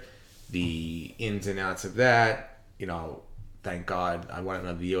ownership, the ins and outs of that. Thank God I went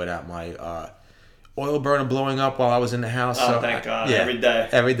another year without my oil burner blowing up while I was in the house. Oh, thank God. Yeah, every day.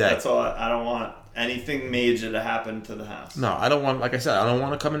 That's all. I don't want anything major to happen to the house. No, I don't want, like I said, I don't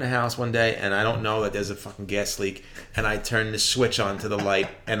want to come in the house one day and I don't know that there's a fucking gas leak and I turn the switch on to the light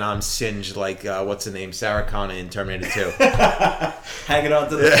and I'm singed like, what's the name? Sarah Connor in Terminator 2. Hanging on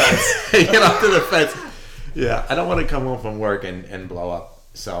to the fence. Hanging on to the fence. Yeah, I don't want to come home from work and blow up.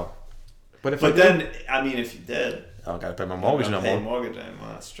 So, but if if you did. I gotta pay my mortgage no more. Mortgage anymore.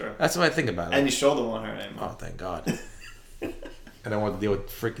 That's true. That's what I think about it. And your shoulder won't hurt anymore. Oh, thank God. I don't want to deal with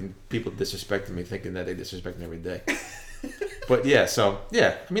freaking people disrespecting me, thinking that they disrespect me every day. But yeah,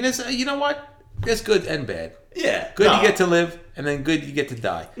 I mean, it's you know what? There's good and bad. Yeah. Good you get to live, and then good you get to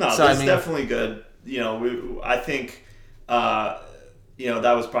die. No, so, that's definitely good. I think, that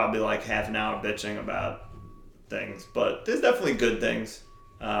was probably like half an hour bitching about things, but there's definitely good things.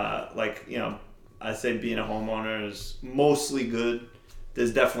 I say being a homeowner is mostly good.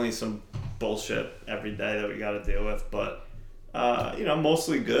 There's definitely some bullshit every day that we got to deal with, but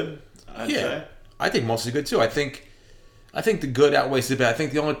mostly good. I'd say. I think mostly good too. I think the good outweighs the bad. I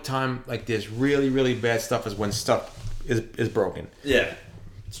think the only time like there's really really bad stuff is when stuff is broken. Yeah,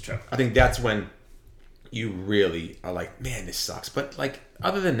 it's true. I think that's when you really are like, man, this sucks. But like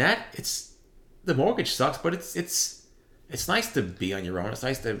other than that, it's the mortgage sucks, but it's nice to be on your own. It's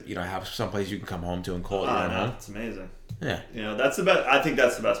nice to have someplace you can come home to and call it your own home. It's amazing. Yeah, that's the best. I think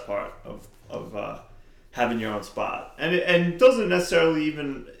that's the best part of having your own spot, and it doesn't necessarily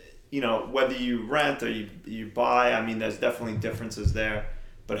even whether you rent or you buy. I mean, there's definitely differences there,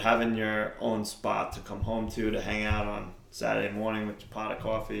 but having your own spot to come home to hang out on Saturday morning with your pot of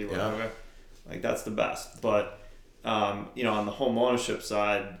coffee, whatever, like that's the best. But on the home ownership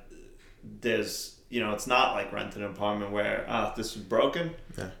side, there's it's not like renting an apartment where this is broken.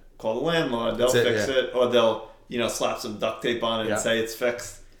 Yeah. Call the landlord, they'll fix it, or they'll slap some duct tape on it and say it's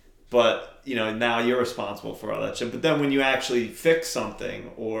fixed. But now you're responsible for all that shit. But then when you actually fix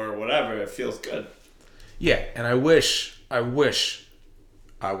something or whatever, it feels good. Yeah, and I wish I was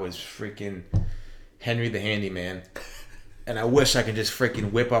freaking Henry the Handyman, and I wish I could just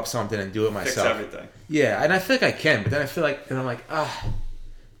freaking whip up something and do it myself. Fix everything. Yeah, and I feel like I can, but then I feel like, and I'm like,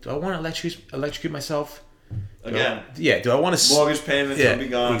 do I want to electrocute myself? Again. Do I want to... Mortgage payments will be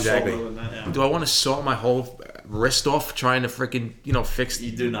gone. Exactly. Do I want to saw my whole wrist off trying to freaking, fix...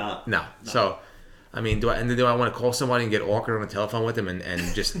 You do not. No. So, I mean, do I want to call somebody and get awkward on the telephone with them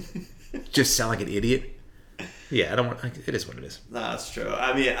and just just sound like an idiot? Yeah, I don't want... It is what it is. No, that's true.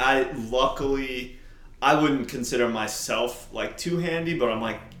 I mean, luckily, I wouldn't consider myself, like, too handy, but I'm,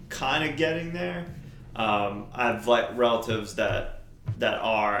 like, kind of getting there. I have, like, relatives that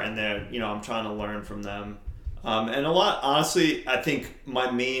are, and they're, I'm trying to learn from them. And a lot, honestly, I think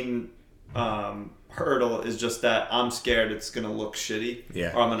my main hurdle is just that I'm scared it's going to look shitty.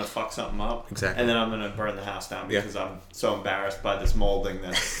 Yeah. Or I'm going to fuck something up. Exactly. And then I'm going to burn the house down because I'm so embarrassed by this molding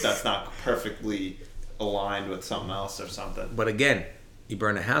that's not perfectly aligned with something else or something. But again, you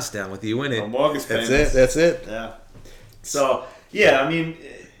burn the house down with you in it. No mortgage payments. That's it. Yeah. So, I mean,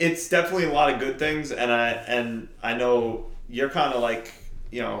 it's definitely a lot of good things, and I know you're kind of like,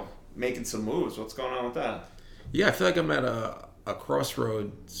 making some moves. What's going on with that? Yeah, I feel like I'm at a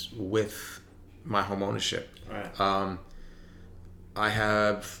crossroads with my home ownership. Right. I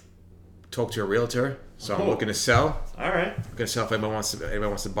have talked to a realtor, so I'm looking to sell. All right. I'm going to sell if anybody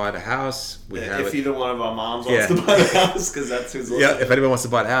wants to buy the house. If either one of our moms wants to buy the house, because that's who's listening. Yeah, if anybody wants to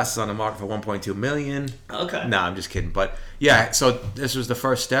buy the house, it's on the market for $1.2 million. Okay. No, I'm just kidding. But yeah, so this was the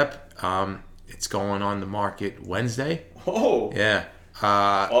first step. It's going on the market Wednesday. Oh. Yeah.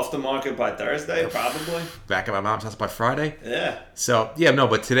 Off the market by Thursday, probably. Back at my mom's house by Friday. Yeah. So yeah, no,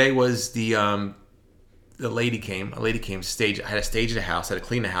 but today was the lady came. A lady came stage. I had to stage the house. I had to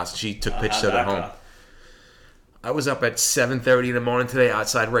clean the house. And she took pictures of the home. I was up at 7:30 in the morning today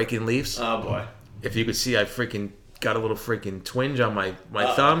outside raking leaves. Oh boy. If you could see, I freaking got a little freaking twinge on my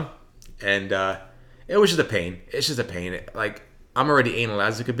thumb, and it was just a pain. It's just a pain. Like, I'm already anal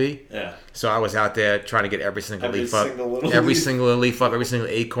as it could be. Yeah. So I was out there trying to get every single leaf up, every single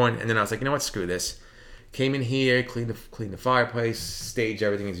acorn, and then I was like, you know what, screw this. Came in here, cleaned the fireplace, staged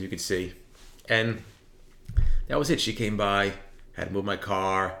everything as you could see, and that was it. She came by, had to move my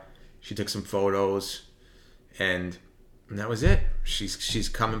car. She took some photos, and that was it. She's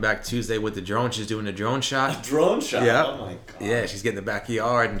coming back Tuesday with the drone. She's doing a drone shot. A drone shot? Yeah. Oh my god. Yeah, she's getting the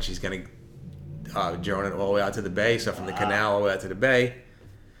backyard, and she's gonna drone it all the way out to the bay. So from the canal all the way out to the bay,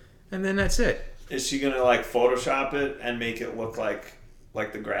 and then that's it. Is she gonna like Photoshop it and make it look like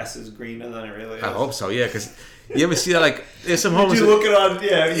the grass is greener than it really is? I hope so. Yeah, because you ever see that? Like, there's some homes. You look at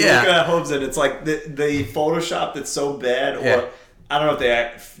at homes and it's like the Photoshop that's so bad, or I don't know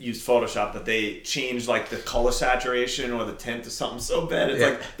if they use Photoshop, but they change like the color saturation or the tint to something so bad. It's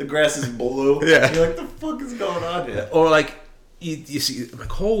like the grass is blue. Yeah. You're like, the fuck is going on here? Or like you see, like,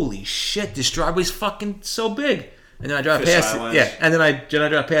 holy shit, this driveway's fucking so big. And then I drive past it. Yeah, and then I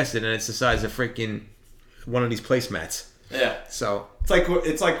drive past it, and it's the size of freaking one of these placemats. Yeah. So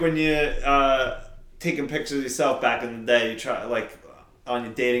it's like when you taking pictures of yourself back in the day. You try like on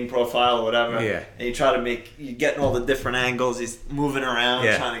your dating profile or whatever. Yeah. And you try to you're getting all the different angles. He's moving around,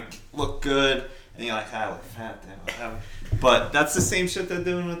 trying to look good, and you're like, I look fat there, whatever. But that's the same shit they're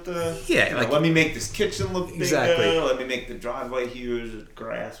doing with the let me make this kitchen look bigger. Exactly. Let me make the driveway huge,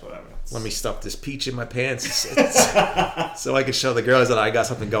 grass, whatever. Let me stuff this peach in my pants so I can show the girls that I got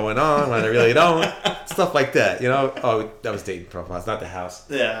something going on when I really don't. Stuff like that, you know. Oh, that was dating profiles, not the house.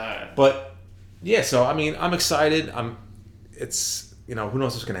 Yeah. All right. But yeah, so I mean, I'm excited. It's, you know, who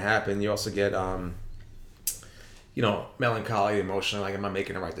knows what's gonna happen. You also get you know, melancholy, emotional. Like, am I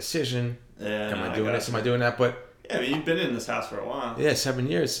making the right decision? Yeah. Am I doing this? Am I doing that? But yeah, I mean, you've been in this house for a while. Yeah, 7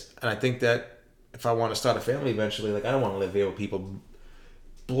 years. And I think that if I want to start a family eventually, like, I don't want to live here with people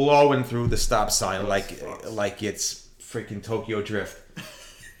blowing through the stop sign like it's freaking Tokyo Drift.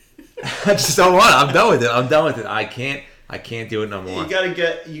 I just don't want it. I'm done with it. I can't do it no more. You gotta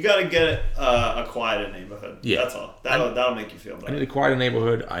get a quieter neighborhood. Yeah, that's all. That'll make you feel better. I need a quieter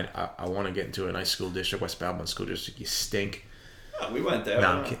neighborhood. I want to get into a nice school district. West Baltimore School District. You stink. Oh, we went there.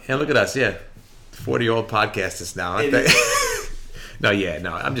 No, and look at us. Yeah, 40-year-old podcasters now, aren't they?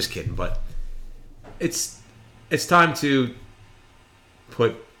 No, I'm just kidding. But it's time to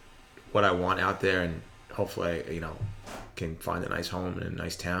put what I want out there, and hopefully, you know, can find a nice home in a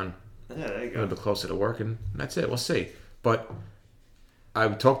nice town. Yeah, there you go. A little bit closer to work, and that's it. We'll see. But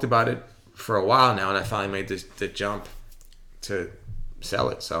I've talked about it for a while now, and I finally made the jump to sell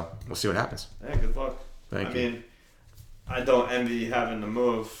it. So we'll see what happens. Yeah, good luck. Thank you. I mean, I don't envy having to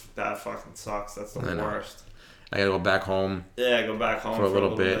move. That fucking sucks. That's the worst. I gotta go back home. Yeah, go back home for a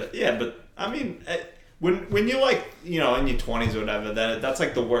little bit. Yeah, but I mean, when you're like, you know, in your 20s or whatever, that's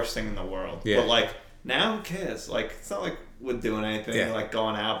like the worst thing in the world. Yeah. But like now, who cares? Like, it's not like we're doing anything. Yeah. Like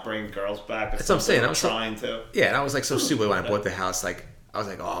going out, bringing girls back. That's what I'm saying. I'm trying to. Yeah, and I was like so stupid when I bought the house. Like, I was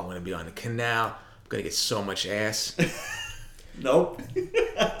like, oh, I'm gonna be on the canal. I'm gonna get so much ass. Nope.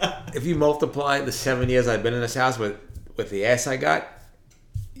 If you multiply the 7 years I've been in this house with the ass I got,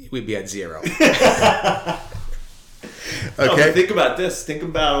 we'd be at 0. Okay. No, but think about this. Think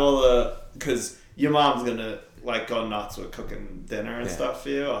about all because your mom's gonna like go nuts with cooking dinner and stuff for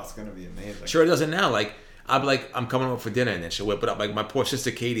you. Oh, it's gonna be amazing. Sure, it doesn't now. Like, I'm like, I'm coming over for dinner, and then she'll whip it up. Like, my poor sister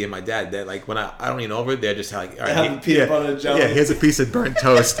Katie and my dad, they're like, when I don't eat over, they're just like, all right, have peanut butter and jelly. Yeah, here's a piece of burnt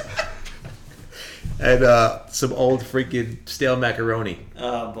toast. And some old freaking stale macaroni.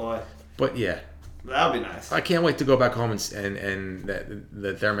 Oh boy. But yeah, that'll be nice. I can't wait to go back home and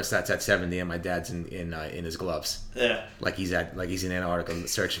the thermostat's at 70 and my dad's in his gloves. Yeah. Like he's in Antarctica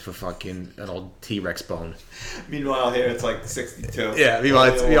searching for fucking an old T-Rex bone. Meanwhile, here it's like 62. Yeah.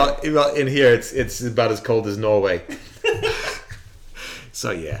 Meanwhile, in here it's about as cold as Norway.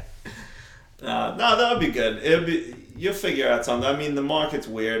 So yeah. No, that'll be good. You'll figure out something. I mean, the market's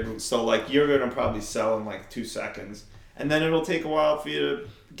weird, so like you're gonna probably sell in like 2 seconds, and then it'll take a while for you to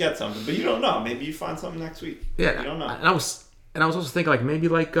get something. But you don't know. Maybe you find something next week. Yeah, you don't know. And I was also thinking like maybe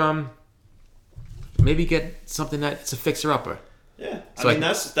get something that's a fixer upper. Yeah, So I mean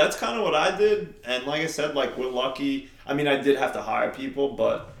that's kind of what I did, and like I said, like we're lucky. I mean, I did have to hire people,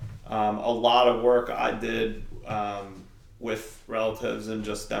 but a lot of work I did with relatives and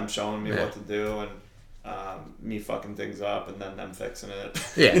just them showing me what to do, and me fucking things up and then them fixing it.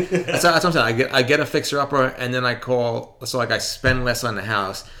 Yeah, that's what I'm saying. I get a fixer-upper, and then I call. So like I spend less on the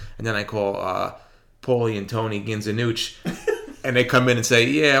house, and then I call Paulie and Tony Ginzanuch, and they come in and say,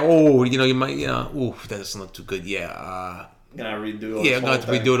 "Yeah, oh, you might, ooh, that doesn't look too good. Yeah, Gonna redo. I'm gonna have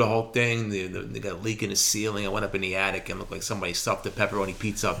to redo the whole thing. They got a leak in the ceiling. I went up in the attic and looked like somebody stuffed the pepperoni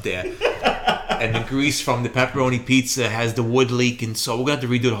pizza up there, and the grease from the pepperoni pizza has the wood leak, and so we're gonna have to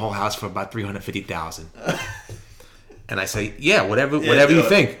redo the whole house for about $350,000." And I say, "Yeah, whatever you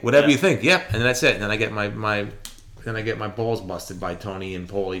think, you think, yeah." And then that's it. And then I get my balls busted by Tony and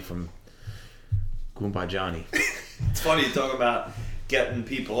Paulie from Goomba Johnny. It's funny you talk about getting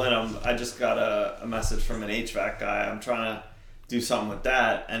people in. I just got a message from an HVAC guy. I'm trying to do something with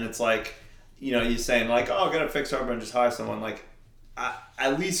that, and it's like, you're saying like, "Oh, I gotta fix up and just hire someone." Like,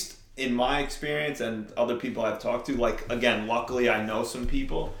 at least in my experience and other people I've talked to, like, again, luckily I know some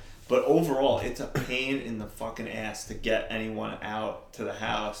people, but overall it's a pain in the fucking ass to get anyone out to the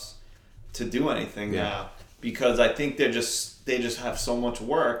house to do anything now, because I think they just have so much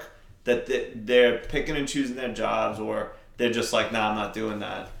work that they're picking and choosing their jobs, or they're just like, "Nah, I'm not doing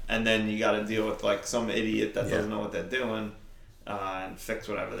that." And then you got to deal with like some idiot that doesn't know what they're doing and fix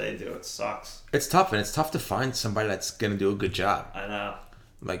whatever they do. It sucks. It's tough, and it's tough to find somebody that's gonna do a good job. I know.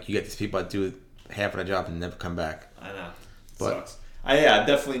 Like, you get these people that do half of the job and never come back. I know. But sucks. I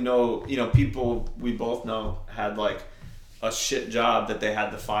definitely know. People we both know had like a shit job that they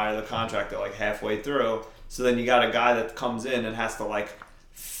had to fire the contractor like halfway through. So then you got a guy that comes in and has to like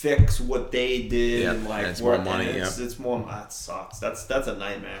fix what they did and like and it's work. more money. It's more. That sucks. That's a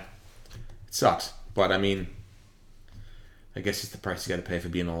nightmare. It sucks, but I mean, I guess it's the price you got to pay for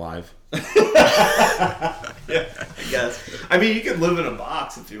being alive. Yeah, I guess. I mean, you can live in a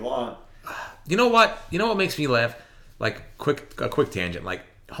box if you want. You know what? You know what makes me laugh? Like a quick tangent. Like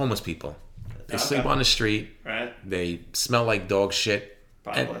homeless people, they sleep on the street. Right. They smell like dog shit.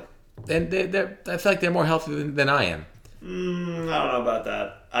 Probably. And they're I feel like they're more healthy than I am. I don't know about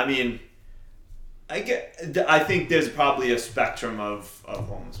that. I mean, I think there's probably a spectrum of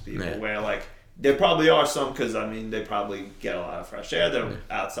homeless people where like there probably are some, because I mean they probably get a lot of fresh air. They're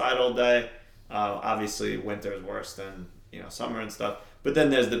outside all day. Obviously, winter is worse than summer and stuff. But then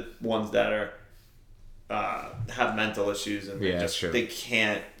there's the ones that are have mental issues and they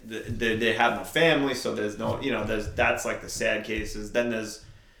can't. They have no family, so there's no that's like the sad cases. Then there's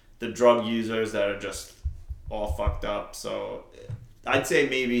the drug users that are just all fucked up. So I'd say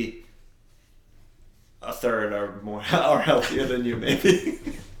maybe a third are healthier than you, maybe.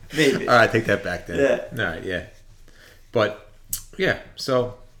 Maybe. All right, take that back then. Yeah. All right, yeah. But yeah,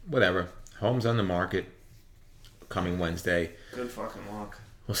 so whatever. Home's on the market coming Wednesday. Good fucking luck.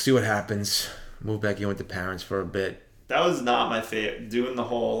 We'll see what happens. Move back in with the parents for a bit. That was not my favorite. Doing the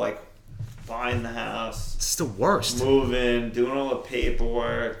whole like buying the house. It's the worst. Moving, doing all the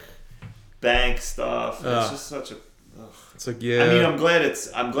paperwork, bank stuff. It's just such a. Ugh. It's like, yeah. I mean, I'm glad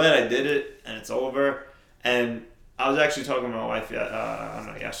I did it and it's over. And I was actually talking to my wife. I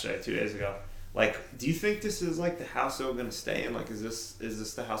don't know, yesterday, 2 days ago. Like, do you think this is like the house that we're gonna stay in? Like, is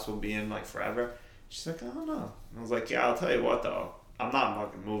this the house we'll be in like forever? She's like, I don't know. And I was like, yeah, I'll tell you what though. I'm not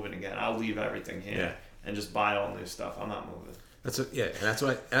fucking moving again. I'll leave everything here and just buy all new stuff. I'm not moving. And that's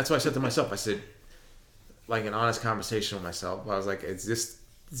what I said to myself. I said, like an honest conversation with myself. I was like, is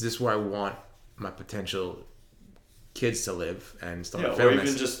this where I want my potential kids to live and stuff? Or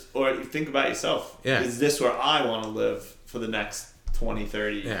even or think about yourself. Yeah. Is this where I want to live for the next 20,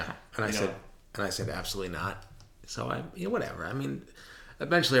 30? Yeah. And I said absolutely not. So whatever. I mean,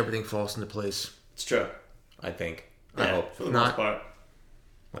 eventually everything falls into place. It's true. I think. Yeah, I hope. for the most part.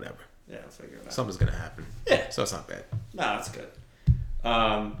 Whatever. Yeah, I'll figure it out. Something's gonna happen. Yeah. So it's not bad. No, that's good.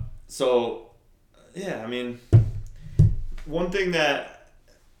 So, yeah, I mean, one thing that,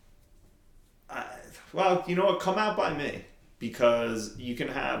 you know what? Come out by me, because you can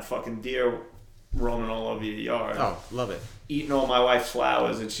have fucking deer roaming all over your yard. Oh, love it. Eating all my wife's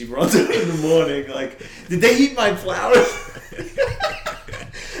flowers, and she runs in the morning like, did they eat my flowers?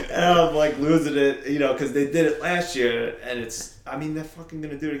 And I'm like losing it, because they did it last year, and they're fucking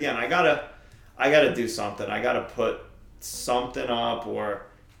gonna do it again. I gotta do something. I gotta put something up, or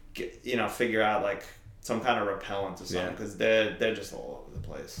figure out like some kind of repellent or something, because they're just all over the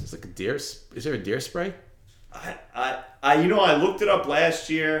place. It's like a deer. Is there a deer spray? I looked it up last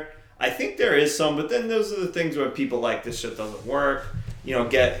year. I think there is some, but then those are the things where people like, this shit doesn't work. You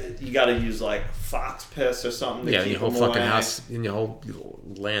got to use like fox piss or something to keep your whole them fucking away. house and your whole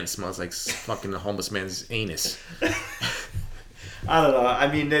land smells like fucking the homeless man's anus. I don't know.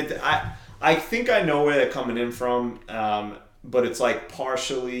 I mean, I think I know where they're coming in from, but it's like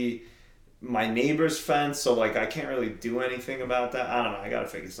partially my neighbor's fence, so like I can't really do anything about that. I don't know. I gotta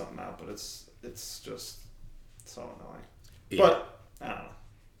figure something out, but it's just so annoying. Yeah. But I don't know.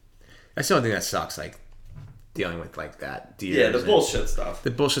 That's the only thing that sucks, like dealing with like that deer. Yeah, the bullshit stuff.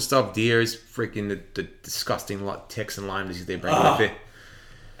 The bullshit stuff, deers, freaking the disgusting ticks and Lyme disease they bring with it.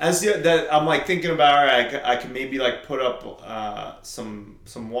 That I'm like thinking about, all right, I could maybe like put up some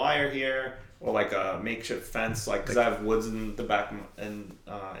wire here or like a makeshift fence, like because I have woods in the back in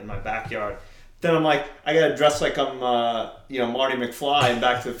my backyard. Then I'm like, I gotta dress like I'm Marty McFly in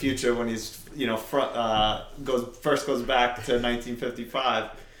Back to the Future when he's goes back to 1955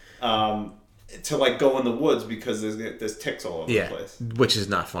 to like go in the woods because there's ticks all over the place. Which is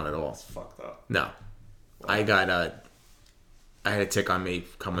not fun at all. It's fucked up. No, wow. I had a tick on me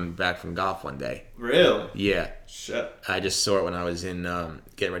coming back from golf one day. Really? Yeah. Shit. I just saw it when I was in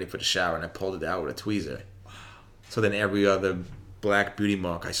getting ready for the shower, and I pulled it out with a tweezer. So then every other black beauty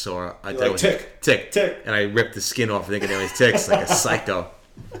mark I saw, I thought it was tick, and I ripped the skin off thinking it was ticks like a psycho.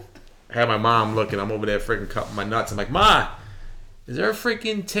 I had my mom looking. I'm over there freaking cutting my nuts. I'm like, Ma, is there a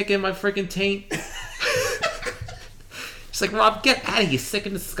freaking tick in my freaking taint? She's like, Rob, get out of here. Sick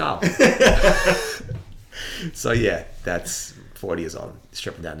in the skull. So yeah, that's 40 years old,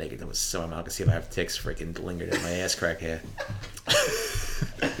 stripping down naked. That was so amount to see if I have ticks freaking lingered in my ass crack hair.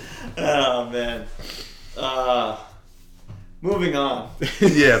 Oh man. Moving on.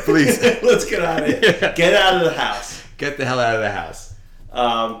 Yeah, please. Let's get out of here. Yeah. Get out of the house. Get the hell out of the house.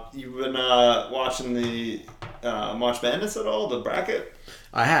 You've been watching the March Madness at all? The bracket?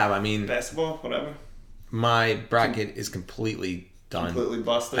 I have. I mean, basketball, whatever. My bracket is completely done. Completely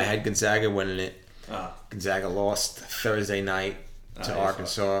busted. I had Gonzaga winning it. Gonzaga lost Thursday night to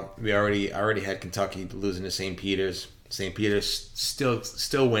Arkansas. I already had Kentucky losing to St. Peter's. St. Peter's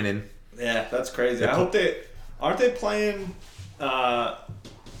still winning. Yeah, that's crazy. I hope aren't they playing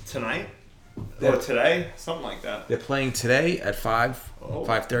tonight or today, something like that. They're playing today at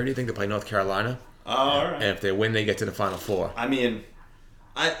 5:30. I think they play North Carolina. Oh, all right. And if they win, they get to the Final Four. I mean,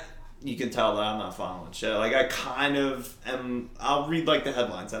 you can tell that I'm not following shit. Like I kind of am. I'll read like the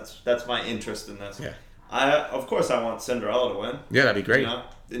headlines. That's my interest in this. Yeah. Of course I want Cinderella to win. Yeah, that'd be great. You know?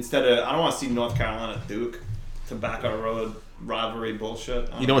 Instead of I don't want to see North Carolina Duke to back our road rivalry bullshit.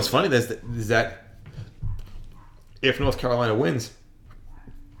 You know what's funny is that if North Carolina wins,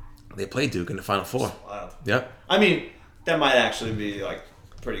 they play Duke in the Final Four. Wild. Yep. I mean, that might actually be like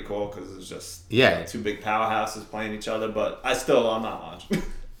pretty cool because it's just two big powerhouses playing each other. But I'm not watching.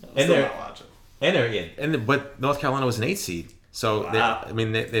 Not watching. But North Carolina was an 8 seed, so wow.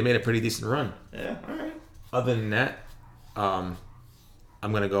 they made a pretty decent run. Yeah. All right. Other than that, I'm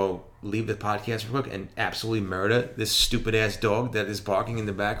gonna go leave the podcast real quick and absolutely murder this stupid ass dog that is barking in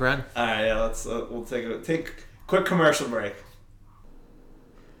the background. All right. Yeah. We'll take a quick commercial break.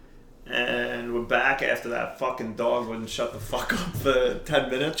 And we're back after that fucking dog wouldn't shut the fuck up for 10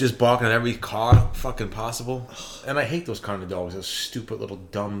 minutes. Just barking at every car fucking possible. And I hate those kind of dogs. Those stupid little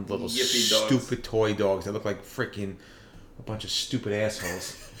dumb little stupid toy dogs that look like freaking a bunch of stupid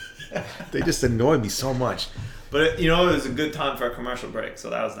assholes. They just annoy me so much. But it was a good time for a commercial break, so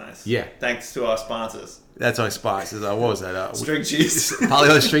that was nice. Yeah. Thanks to our sponsors. That's our sponsors. What was that? String cheese.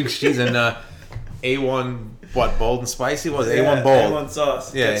 Polyol string cheese and A1... What, bold and spicy? What was it? A1 bold. A1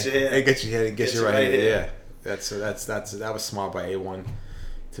 sauce. Yeah, get you here. It gets you right here. Yeah, that was smart by A1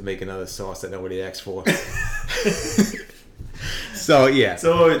 to make another sauce that nobody asked for. So yeah.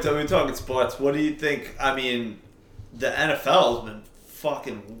 So we're talking sports. What do you think? I mean, the NFL has been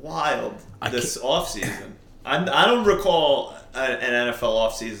fucking wild this offseason. I don't recall an NFL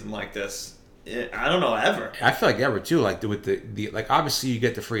offseason like this. I don't know ever. I feel like ever too. Like with the like obviously you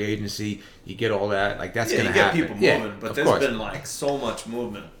get the free agency, you get all that. Like that's gonna happen. You get people moving, but there's been like so much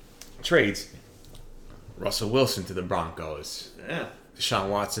movement. Trades. Russell Wilson to the Broncos. Yeah. Deshaun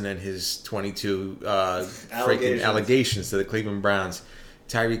Watson and his 22 freaking allegations to the Cleveland Browns.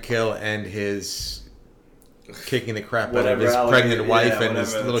 Tyreek Hill and his kicking the crap out of his pregnant wife and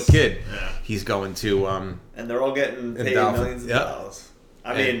his little kid. Yeah. He's going to and they're all getting paid millions of dollars.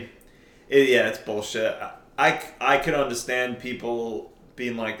 I mean. It's bullshit. I could understand people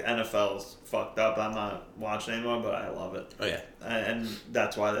being like the NFL's fucked up. I'm not watching anymore, but I love it. Oh yeah, and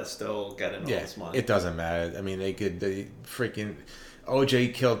that's why they're still getting all this money. It doesn't matter. I mean, they freaking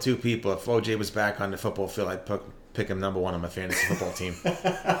OJ killed 2 people. If OJ was back on the football field, I'd pick him number 1 on my fantasy football team.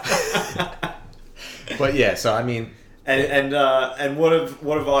 But yeah, so I mean, and what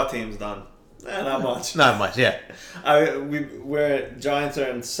have our teams done? Not much. Not much, yeah. We're Giants are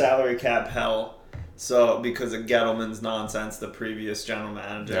in salary cap hell, so because of Gettleman's nonsense, the previous general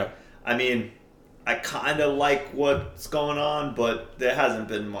manager. Yep. I mean, I kind of like what's going on, but there hasn't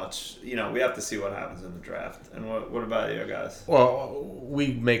been much. We have to see what happens in the draft. And what about you guys? Well,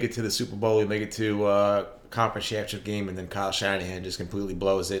 we make it to the Super Bowl. We make it to conference championship game, and then Kyle Shanahan just completely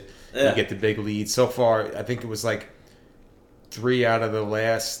blows it. Yeah. We get the big lead. So far, I think it was like 3 out of the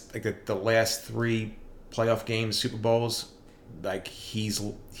last, like the last 3 playoff games, Super Bowls, like he's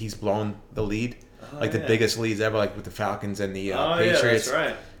blown the lead. The biggest leads ever, like with the Falcons and the Patriots. Yeah, that's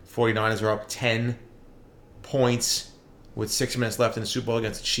right. 49ers were up 10 points with 6 minutes left in the Super Bowl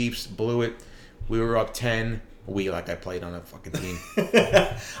against the Chiefs. Blew it. We were up 10. I played on a fucking team.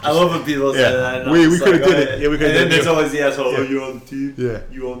 I love when people say that. We could have did it. Yeah, we could have did it. And then there's always the asshole, you on the team? Yeah.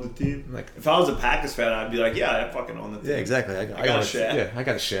 You on the team? Like, if I was a Packers fan, I'd be like, yeah, I fucking on the team. Yeah, exactly. I got a share. Yeah, I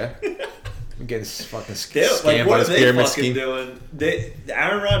got a share. I'm getting fucking scammed like, by this pyramid fucking scheme. doing?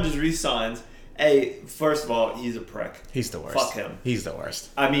 Aaron Rodgers re-signs. Hey, first of all, he's a prick. He's the worst. Fuck him. He's the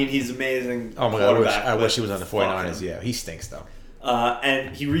worst. I mean, he's amazing. Oh my god, I wish he was on the 49ers. Yeah, he stinks though.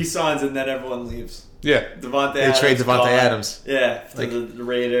 And he re-signs and then everyone leaves. Yeah, They trade Devontae Adams. Yeah, to the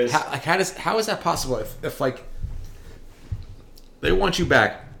Raiders. How is that possible? If like they want you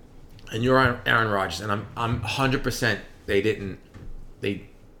back, and you're on Aaron Rodgers, and I'm 100% they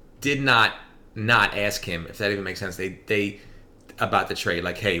did not ask him, if that even makes sense. They about the trade,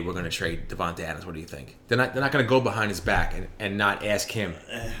 like, hey, we're going to trade Devontae Adams. What do you think? They're not going to go behind his back and not ask him.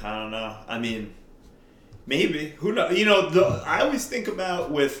 I don't know. I mean, maybe. Who knows? I always think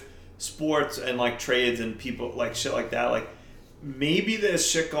about with sports and like trades and people like shit like that. Like maybe there's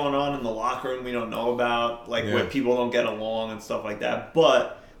shit going on in the locker room we don't know about, like where people don't get along and stuff like that.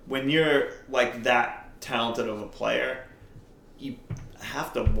 But when you're like that talented of a player, you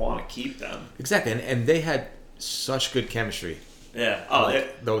have to want to keep them. Exactly, and they had such good chemistry. Yeah.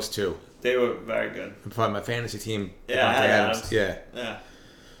 Those two. They were very good. For my fantasy team, yeah, Adams. Yeah.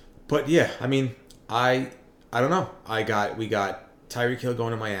 But yeah, I mean, I don't know. We got Tyreek Hill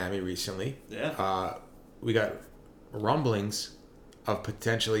going to Miami recently. Yeah. We got rumblings of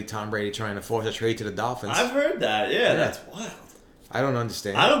potentially Tom Brady trying to force a trade to the Dolphins. I've heard that. Yeah, that's wild. I don't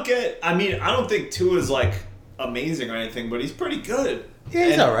understand. I don't think Tua's like amazing or anything, but he's pretty good. Yeah,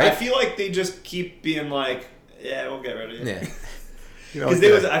 he's all right. I feel like they just keep being like, yeah, we'll get rid of you. Yeah.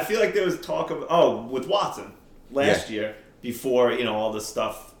 Because I feel like there was talk of with Watson last year before all this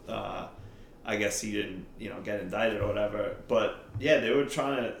stuff. I guess he didn't get indicted or whatever. But yeah, they were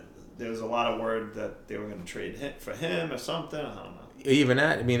trying to. There was a lot of word that they were going to trade for him or something. I don't know. Even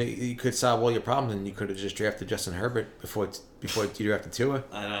that, I mean, you could solve all your problems, and you could have just drafted Justin Herbert before you drafted Tua.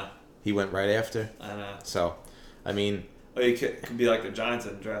 I know. He went right after. I know. So, I mean, or you could be like the Giants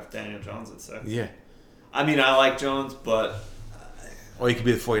and draft Daniel Jones at 6. Yeah. I mean, I like Jones, but. Or you could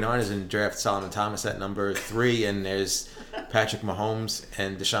be the 49ers and draft Solomon Thomas at number 3, and there's Patrick Mahomes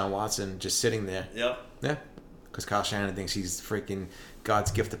and Deshaun Watson just sitting there. Yep. Yeah. Because Kyle Shanahan thinks he's freaking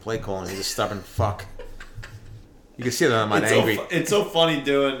God's gift to play calling. He's a stubborn fuck. You can see that I'm angry. It's so funny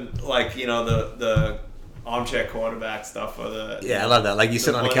doing, like, the armchair quarterback stuff. Or I love that. Like, you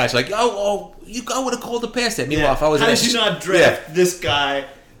sit on the couch like, I would have called the pass that. Meanwhile, if I was... How did you not draft this guy,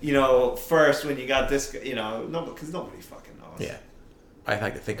 first when you got this guy, no, because nobody fucking knows. Yeah. I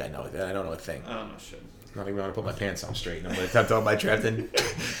like to think I know that. I don't know a thing. I don't know shit. I'm not even going to put my pants on straight. I'm going to attempt on my drafting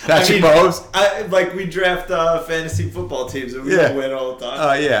Patrick Mahomes. We draft fantasy football teams and we win all the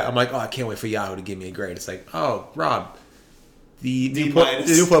time. Yeah. I'm like, I can't wait for Yahoo to give me a grade. It's like, Rob, the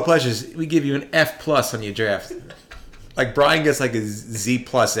Newport Pleasures, we give you an F+ on your draft. Like, Brian gets like a Z+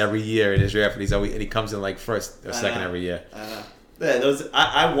 every year in his draft, and he comes in like first or second every year. Yeah,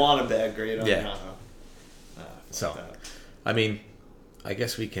 I want a bad grade on Yahoo. So, I mean, I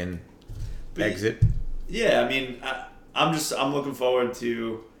guess we can exit. Yeah, I mean, I'm looking forward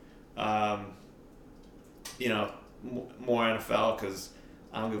to, more NFL because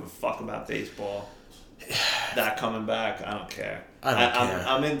I don't give a fuck about baseball. That coming back, I don't care. I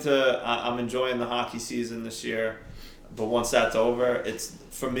don't care. I'm enjoying the hockey season this year, but once that's over,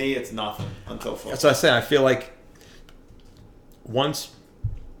 for me it's nothing until football. That's what I say. I feel like once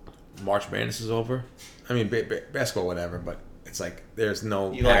March Madness is over, I mean basketball, whatever, but. It's like there's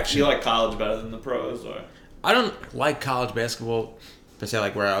no action. You like college better than the pros, or? I don't like college basketball per se,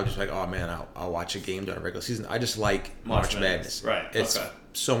 like where I'll just like, oh man, I'll watch a game during a regular season. I just like March Madness. Right. It's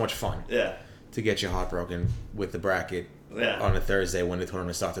so much fun. Yeah. To get your heart broken with the bracket on a Thursday when the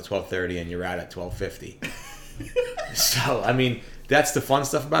tournament starts at 12:30 and you're out at 12:50. So I mean, that's the fun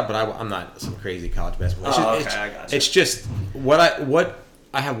stuff about it, but I'm not some crazy college basketball. I got you. It's just what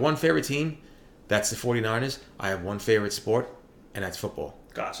I have one favorite team. That's the 49ers. I have one favorite sport, and that's football.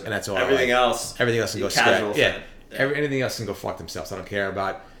 Gotcha. And that's all. Everything else can go casual scratch. Yeah. Anything else can go fuck themselves. I don't care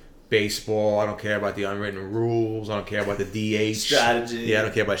about baseball. I don't care about the unwritten rules. I don't care about the DH strategy. Yeah, I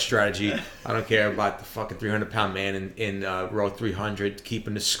don't care about strategy. I don't care about the fucking 300-pound man in row 300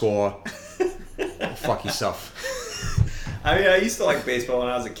 keeping the score. Fuck yourself. I mean, I used to like baseball when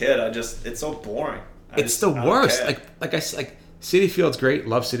I was a kid. It's so boring. It's the worst. Like Citi Field's great.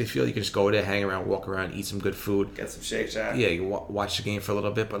 Love Citi Field. You can just go there, hang around, walk around, eat some good food. Get some Shake Shack. Yeah, you watch the game for a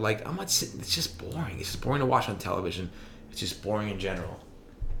little bit. But like, I'm not sitting. It's just boring. It's just boring to watch on television. It's just boring in general.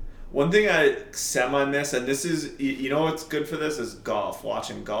 One thing I semi-miss, and this is, you know what's good for this, is golf.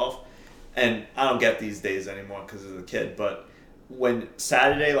 Watching golf. And I don't get these days anymore because of the kid. But when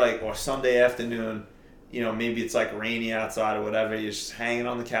Saturday, or Sunday afternoon, maybe it's rainy outside or whatever, you're just hanging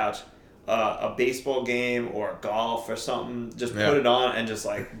on the couch. A baseball game or golf or something, just put it on and just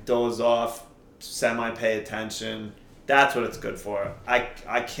doze off, semi-pay attention. That's what it's good for.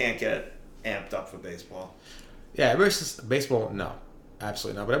 I can't get amped up for baseball. Yeah, ever since baseball, no,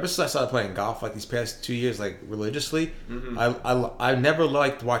 absolutely not. But ever since I started playing golf, these past 2 years, religiously, I never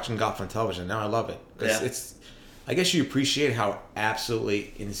liked watching golf on television. Now I love it because it's. I guess you appreciate how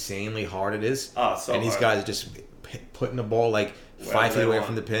absolutely insanely hard it is. Oh, so and these hard. guys are just putting the ball 5 feet away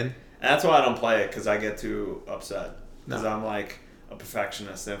from the pin. And that's why I don't play it, because I get too upset. Because No. I'm a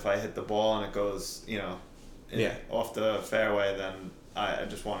perfectionist. And if I hit the ball and it goes, off the fairway, then I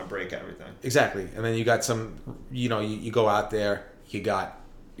just want to break everything. Exactly. And then you got some, you go out there, you got,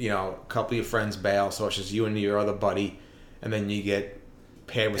 a couple of your friends bail, so it's just you and your other buddy, and then you get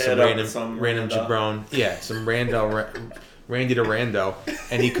paired with some random jabron. Yeah, some Randy to Rando,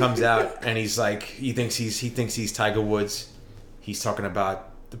 and he comes out and he's he thinks he's Tiger Woods. He's talking about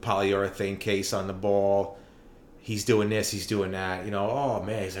the polyurethane case on the ball. He's doing this, he's doing that. Oh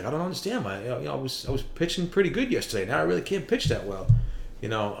man, he's I don't understand. I was pitching pretty good yesterday. Now I really can't pitch that well. He's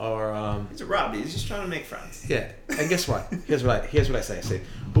a Robbie. He's just trying to make friends. Yeah, and guess what? Here's what I say. I say,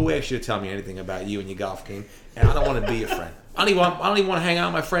 who asked you to tell me anything about you and your golf game? And I don't want to be your friend. I don't even want to hang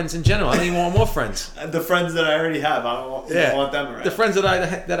out with my friends in general. I don't even want more friends. The friends that I already have, I don't want them around. The friends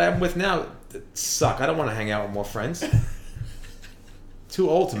that I'm with now suck. I don't want to hang out with more friends. Too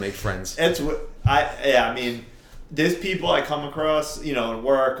old to make friends. I mean, there's people I come across, at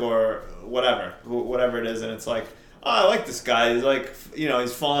work or whatever it is, and it's I like this guy. He's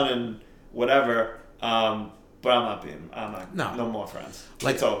he's fun and whatever. But I'm not no more friends.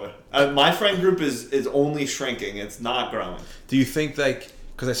 It's over. My friend group is only shrinking. It's not growing. Do you think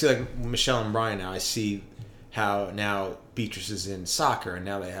because I see Michelle and Brian now, I see how now Beatrice is in soccer and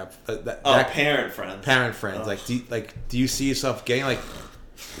now they have parent friends. Parent friends. Oh. Do you see yourself getting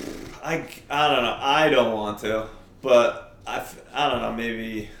I don't know. I don't want to, but I don't know.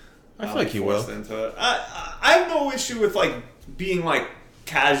 Maybe I feel like you will. Into it. I have no issue with being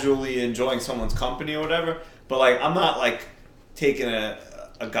casually enjoying someone's company or whatever, but I'm not taking a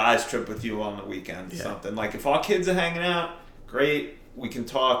guy's trip with you on the weekend or something. If our kids are hanging out, great. We can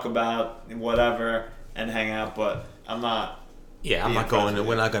talk about whatever and hang out, but I'm not. Yeah, I'm not going to.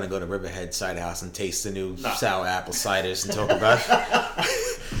 We're not going to go to Riverhead Cider House and taste the new sour apple ciders and talk about.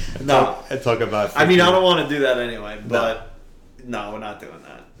 And talk about. I mean, I don't want to do that anyway, but no, we're not doing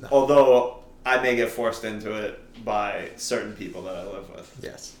that. No. Although I may get forced into it by certain people that I live with.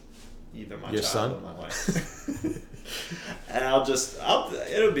 Yes. Either my Your child son? or my wife. And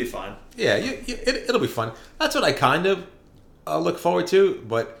it'll be fun. Yeah, it'll be fun. That's what I kind of look forward to,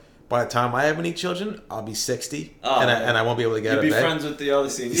 but. By the time I have any children, I'll be 60, and I won't be able to get out of bed. You'll be friends with the other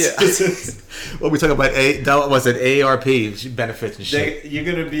seniors. Yeah. Well, we talk about AARP benefits and shit. You're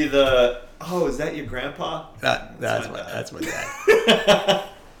gonna be the. Oh, is that your grandpa? That's my dad.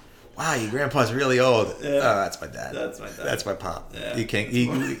 Wow, your grandpa's really old. Yeah. Oh, that's my dad. That's my dad. That's my pop. Yeah. You can't.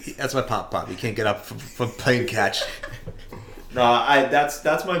 That's my pop. You can't get up from playing catch. No,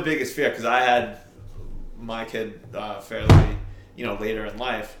 that's my biggest fear because I had my kid fairly, later in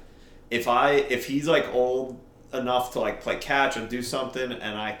life. If he's old enough to play catch or do something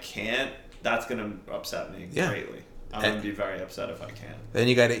and I can't, that's gonna upset me greatly. I'm gonna be very upset if I can't. Then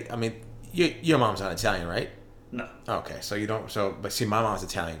you got to. I mean, your mom's not Italian, right? No. Okay, so you don't. But see, my mom's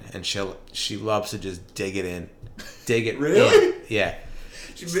Italian, and she loves to just dig it in. Really? In. Yeah.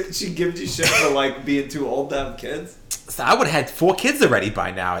 She gives you shit for being too old to have kids. So I would have had 4 kids already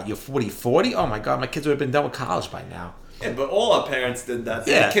by now. You're 40? Oh my god, my kids would have been done with college by now. Yeah, but all our parents did that.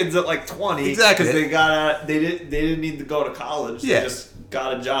 They had kids at 20. Exactly. Because they got out. They didn't need to go to college. Yeah. They just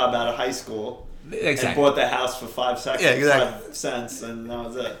got a job out of high school. Exactly. And bought the house for 5 seconds. Yeah, exactly. 5 cents, and that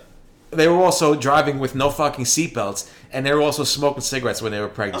was it. They were also driving with no fucking seatbelts, and they were also smoking cigarettes when they were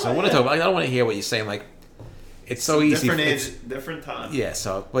pregnant. So I want to talk about. I don't want to hear what you're saying. It's so easy. Different age, different time. Yeah.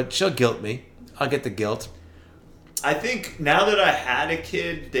 But she'll guilt me. I'll get the guilt. I think now that I had a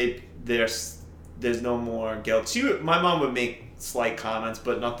kid, there's no more guilt. My mom would make slight comments,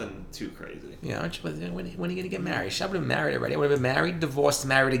 but nothing too crazy. Yeah, when are you going to get married? She would have been married already. I would have been married, divorced,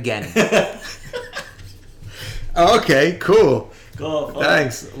 married again. Okay, cool. Cool.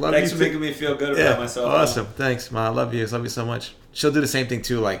 Thanks. Thanks for making me feel good about myself. Awesome. Thanks, Ma. I love you. I love you so much. She'll do the same thing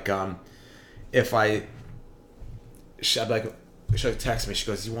too. Like, if she'll text me. She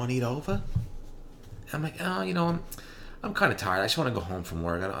goes, "You want to eat over?" I'm like, "Oh, I'm kind of tired. I just want to go home from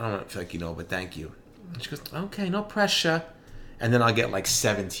work. I don't want to feel like but thank you." And she goes, "Okay, no pressure." And then I'll get like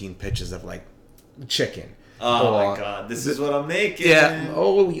 17 pictures of like chicken. Oh my God, this is what I'm making. Yeah.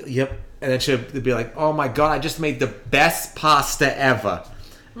 Oh, yep. And then she'll be like, "Oh my God, I just made the best pasta ever."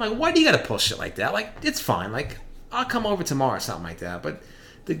 I'm like, "Why do you gotta pull shit like that? Like, it's fine. Like, I'll come over tomorrow or something like that." But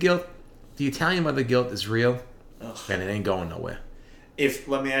the Italian mother guilt is real, and it ain't going nowhere.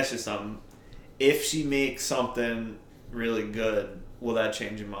 Let me ask you something. If she makes something really good, will that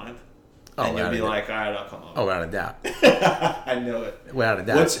change your mind? And you'll be like, "All right, I'll come over." Oh, without a doubt. I know it. Without a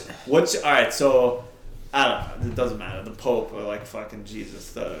doubt. What's all right? So I don't know. It doesn't matter. The Pope or like fucking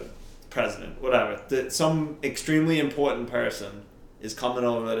Jesus, the president, whatever. Some extremely important person is coming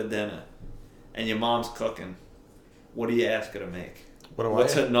over to dinner, and your mom's cooking. What do you ask her to make?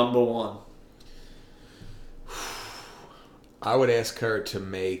 What's her number one? I would ask her to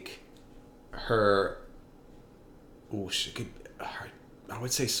make her. I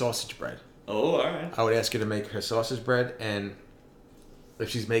would say sausage bread. Oh, all right. I would ask her to make her sausage bread, and if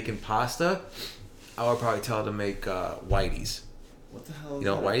she's making pasta, I would probably tell her to make whiteys. What the hell? You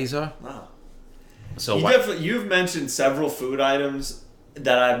know what whiteys are? No. So you've mentioned several food items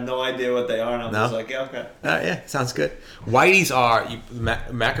that I have no idea what they are, and I'm just like, yeah, okay. Yeah, sounds good. Whiteys are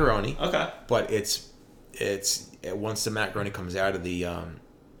macaroni. Okay. But it's once the macaroni comes out of the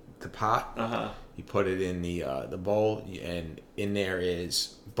pot, you put it in the bowl, and in there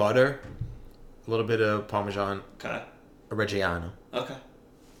is butter, a little bit of Parmesan, okay, Reggiano, okay,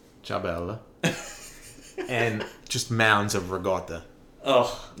 Ciabella, and just mounds of ricotta.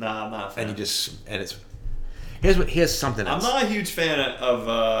 Oh, no, I'm not a fan. Here's something else. I'm not a huge fan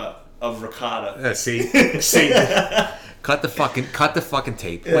of ricotta. See, cut the fucking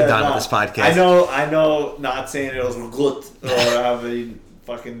tape. We're done with this podcast. I know. Not saying it was gut or however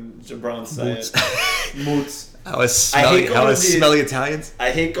fucking Jabron say it. Moots. I was smelly Italians.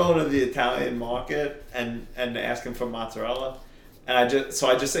 I hate going to the Italian market and asking for mozzarella. And I just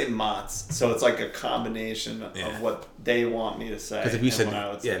say mozz, so it's like a combination of what they want me to say. Because if you said,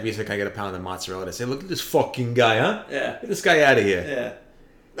 "Can I get a pound of mozzarella?" They say, "Look at this fucking guy, huh? Yeah, get this guy out of here." Yeah.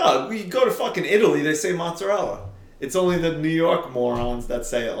 No, we go to fucking Italy. They say mozzarella. It's only the New York morons that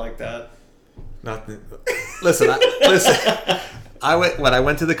say it like that. Listen. When I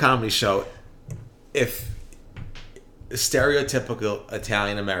went to the comedy show, if a stereotypical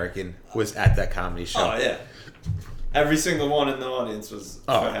Italian American was at that comedy show, oh yeah. Every single one in the audience was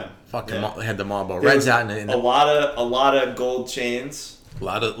for him. Fucking had the Marlboro Reds out, and a lot of gold chains. A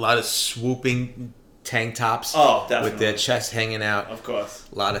lot of swooping tank tops. Oh, definitely. With their chests hanging out. Of course.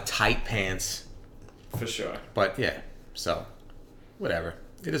 A lot of tight pants. For sure. But yeah, so whatever.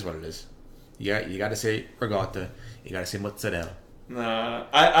 It is what it is. You got to say ricotta. You got to say mozzarella. Nah,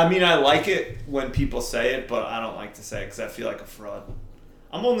 I mean I like it when people say it, but I don't like to say it because I feel like a fraud.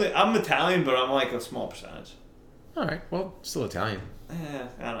 I'm Italian, but I'm like a small percentage. All right, well, still Italian. I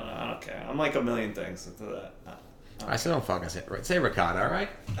don't know. I don't care. I'm like a million things into that. I still don't fucking say ricotta. All right.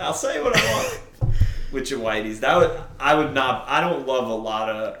 I'll say what I want. With your whiteys, I would not. I don't love a lot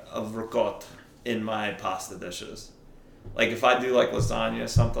of ricotta in my pasta dishes. Like if I do like lasagna or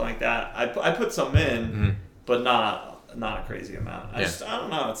something like that, I put some in, but not a crazy amount. I don't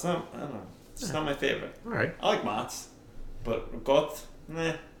know. It's not. I don't know. It's just not my favorite. All right. I like mozz, but ricotta,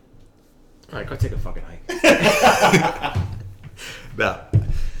 meh. All right, go take a fucking hike. No.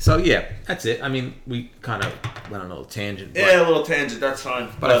 So yeah, that's it. I mean, we kind of went on a little tangent. Yeah, a little tangent. That's fine.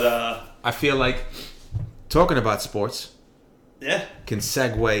 But I feel like talking about sports, can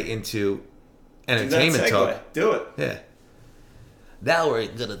segue into entertainment talk. Do it. Yeah. Now we're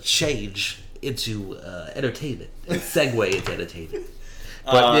gonna change into entertainment. Segue into entertainment.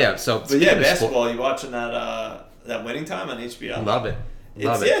 But basketball. You watching that Winning Time on HBO? Love it.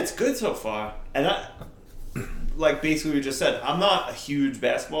 It's good so far. And like basically we just said, I'm not a huge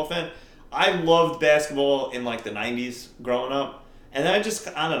basketball fan. I loved basketball in like the 90s growing up. And then I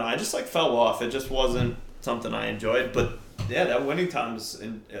don't know, I just like fell off. It just wasn't something I enjoyed. But yeah, that Winning Time's,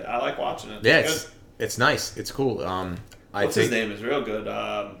 I like watching it. Yeah, it's nice. It's cool. What's his name is real good.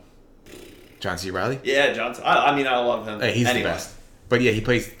 John C. Reilly? Yeah, John. I mean, I love him. Hey, he's the best. But yeah, he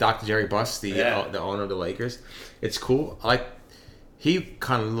plays Dr. Jerry Buss, the Yeah. the owner of the Lakers. It's cool. He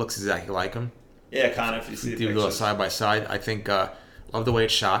kind of looks exactly like him. Yeah, kind of. If you see the Do a little pictures. side by side. I think love the way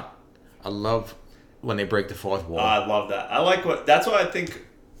it's shot. I love when they break the fourth wall. I love that. That's why I think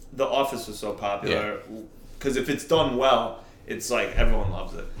The Office was so popular. Because if it's done well, it's like everyone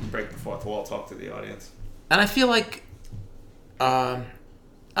loves it. Break the fourth wall, talk to the audience. And I feel like, I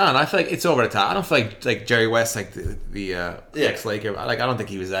don't know. I feel like it's over the top. I don't feel like Jerry West, like the ex-Laker. I don't think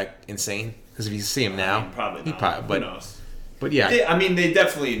he was that insane. Because if you see him now, probably not. Who knows? But yeah, they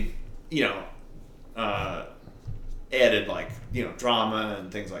definitely, added drama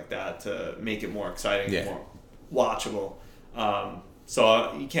and things like that to make it more exciting, more watchable.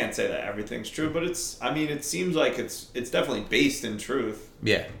 So you can't say that everything's true, but it seems like it's definitely based in truth.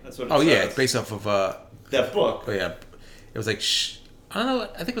 Yeah, that's what. It's based off of that book. Oh yeah, it was like I don't know.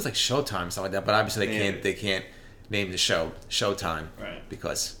 I think it was like Showtime, something like that. But obviously they can't name the show Showtime, right?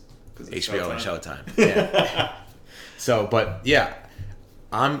 Because Showtime. HBO and Showtime. Yeah. So, but yeah,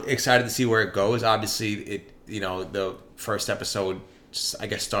 I'm excited to see where it goes. Obviously, the first episode, I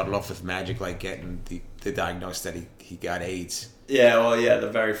guess, started off with Magic getting the diagnosis that he got AIDS. Yeah, well, the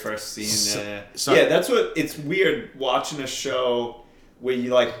very first scene. So, that's what it's weird watching a show where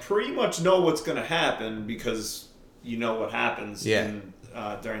you pretty much know what's going to happen because you know what happens. During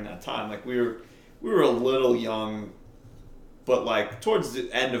that time. We were a little young, but towards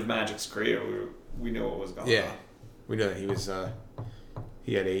the end of Magic's career, we knew what was going on. Yeah, we know that he was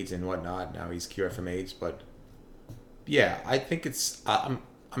he had AIDS and whatnot. Now he's cured from AIDS, but yeah, I think it's I'm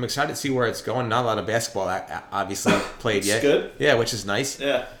excited to see where it's going. Not a lot of basketball obviously played yet. Good. Yeah, which is nice.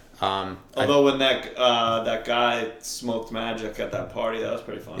 Yeah. Although when that guy smoked Magic at that party, that was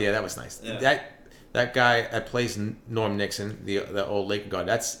pretty fun. Yeah, that was nice. Yeah. That guy that plays Norm Nixon, the old Laker guard,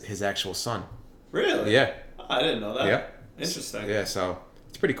 that's his actual son. Really? Yeah. I didn't know that. Yeah. Interesting. Yeah, so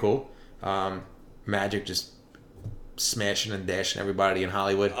it's pretty cool. Magic just smashing and dashing everybody in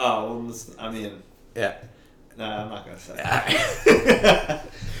Hollywood. Oh, well, yeah. Nah, I'm not gonna say that.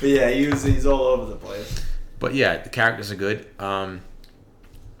 But yeah, he's all over the place. But yeah, the characters are good. That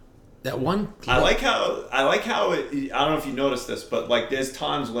one. I like how it, I don't know if you noticed this, but there's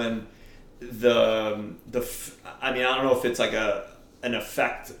times when I don't know if it's an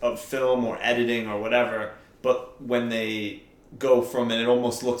effect of film or editing or whatever, but when they go from it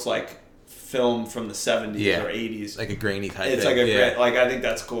almost looks like film from the 70s or 80s, like a grainy type. It's thing. I think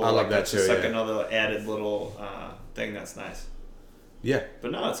that's cool. I love that that's too. Just another added little thing that's nice. Yeah,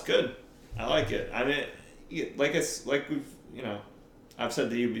 but no, it's good. I like it. I've said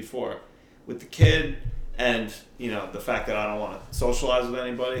to you before, with the kid and the fact that I don't want to socialize with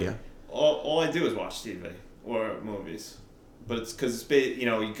anybody. Yeah. All I do is watch TV or movies, but it's because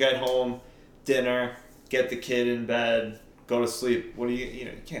you get home, dinner, get the kid in bed, go to sleep. What do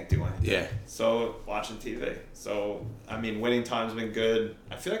you can't do anything. Yeah. So watching TV. So Winning Time's been good.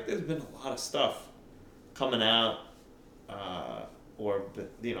 I feel like there's been a lot of stuff coming out, or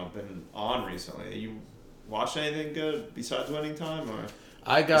been on recently. Are you watched anything good besides Winning Time, or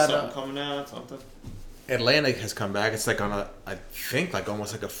I got something coming out, something? Atlantic has come back. It's on I think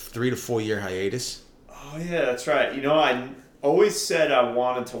almost a 3 to 4 year hiatus. Oh yeah, that's right. I always said I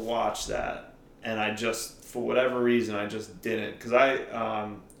wanted to watch that, and I just, for whatever reason, I just didn't. Because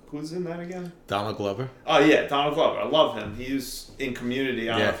who's in that again? Donald Glover. Oh yeah, Donald Glover. I love him. He's in Community.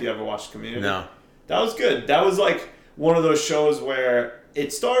 I don't know if you ever watched Community. No. That was good. That was one of those shows where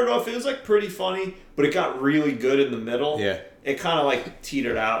it started off, it was pretty funny, but it got really good in the middle. Yeah. It kind of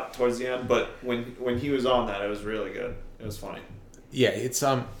teetered out towards the end, but when he was on that, it was really good. It was funny. Yeah, it's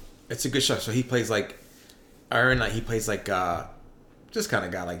a good show. So he plays Aaron, he plays just kind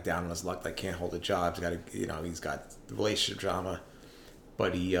of guy down on his luck, can't hold a job. He's got relationship drama,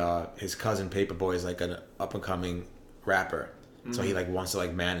 but his cousin Paperboy is an up and coming rapper, so he wants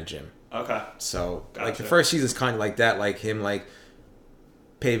to manage him. Okay. So Gotcha. the first season's kind of that, him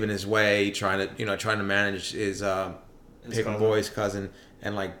paving his way, trying to manage his Paperboy's cousin,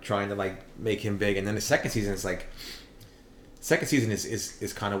 and trying to make him big. And then the second season is second season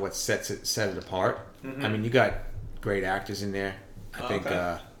is kind of what set it apart. Mm-hmm. You got great actors in there. I think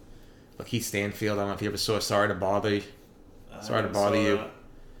Lakeith Stanfield. I don't know if you ever saw Sorry to Bother You. Sorry to Bother You.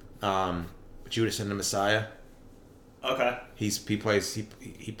 Judas and the Messiah. Okay. He played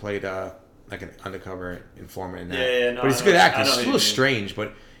an undercover informant in that. Yeah, no, but he's a good actor. He's a little strange,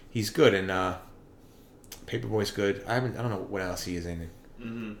 but he's good. And Paperboy's good. I don't know what else he is in.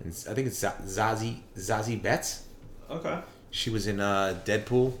 Mm-hmm. And I think it's Zazie Betts. Okay. She was in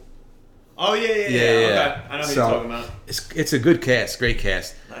Deadpool. Oh yeah. Okay, I know who you're talking about. It's a good cast, great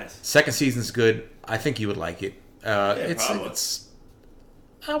cast. Nice. Second season's good. I think you would like it. Probably.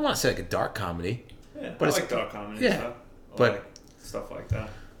 I want to say like a dark comedy. Yeah, but I it's like dark comedy. yeah, Stuff. I but like stuff like that.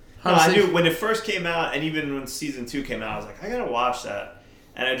 No, honestly, I knew when it first came out, and even when season 2 came out, I was like, I gotta watch that,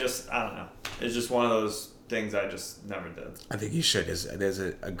 and I don't know. It's just one of those things I just never did. I think you should. There's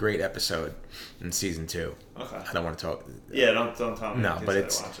a great episode in season 2. Okay. I don't want to talk. Yeah, don't tell me. No, but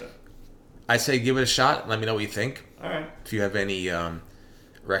it's. Watch it. I say give it a shot. Let me know what you think. All right. If you have any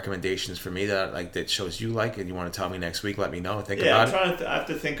recommendations for me that shows you like and you want to tell me next week, let me know. Think about it. I have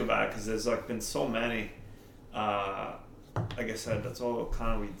to think about it because there's like been so many. Like I said, that's all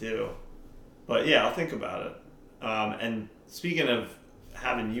kind of we do. But yeah, I'll think about it. And speaking of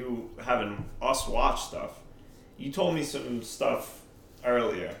having us watch stuff, you told me some stuff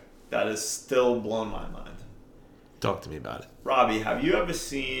earlier that has still blown my mind. Talk to me about it. Robbie, have you ever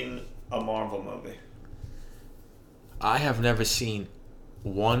seen a Marvel movie? I have never seen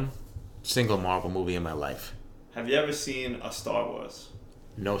one single Marvel movie in my life. Have you ever seen a Star Wars?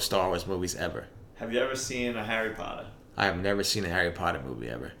 No Star Wars movies ever. Have you ever seen a Harry Potter? I have never seen a Harry Potter movie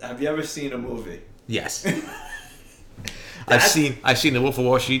ever. Have you ever seen a movie? Yes. I've seen The Wolf of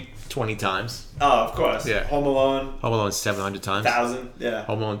Wall Street 20 times. Oh, of course. Yeah. Home Alone. Home Alone 700 times. 1,000. Yeah.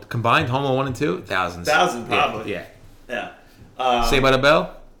 Home Alone combined. Home Alone 1 and 2. Thousands. 1,000 probably. Yeah. Yeah. Saved by the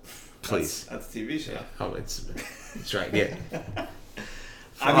Bell. Please. That's a TV show. Yeah. Oh, it's right. Yeah.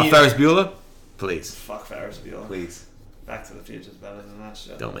 I mean, Ferris Bueller. Please. Fuck Ferris Bueller. Please. Back to the Future's better than that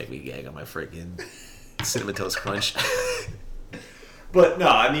shit. Don't make me gag on my freaking Cinnamon Toast Crunch. But no,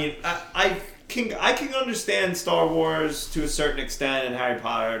 I mean, I can understand Star Wars to a certain extent, and Harry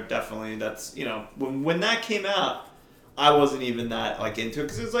Potter definitely. That's when that came out, I wasn't even that like into it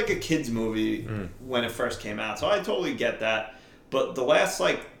because it was like a kids movie when it first came out. So I totally get that. But the last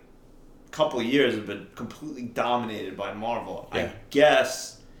like couple of years have been completely dominated by Marvel. Yeah. I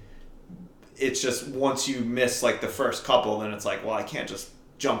guess it's just once you miss like the first couple, then it's like, well, I can't just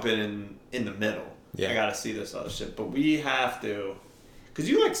jump in the middle. Yeah. I gotta see this other shit. But we have to, because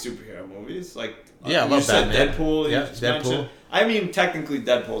you like superhero movies, like I love Batman. Deadpool. Yeah, Deadpool. I mean, technically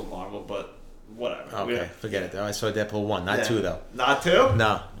Deadpool's Marvel, but whatever. Okay, forget it though. I saw Deadpool 1, not 2 though. Not 2?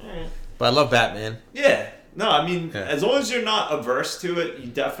 No. But I love Batman. Yeah. No, I mean, as long as you're not averse to it, you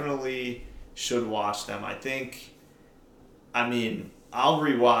definitely should watch them. I mean, I'll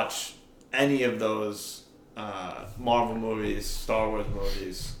rewatch any of those Marvel movies, Star Wars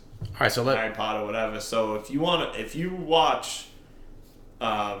movies, all right, so Harry Potter, whatever. So if you want to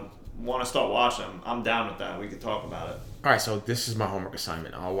start watching them, I'm down with that. We could talk about it. All right, so this is my homework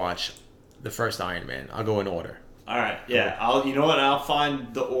assignment. I'll watch the first Iron Man. I'll go in order. All right, yeah. I'll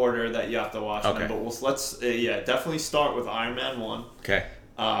find the order that you have to watch them. But let's definitely start with Iron Man 1. Okay.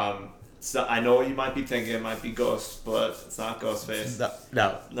 So I know what you might be thinking. It might be Ghost, but it's not Ghostface.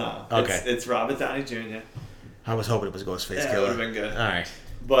 No. Okay. It's Robert Downey Jr. I was hoping it was Ghostface Yeah, Killer. it would have been good. All right.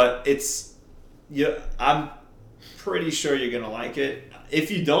 But I'm pretty sure you're gonna like it. If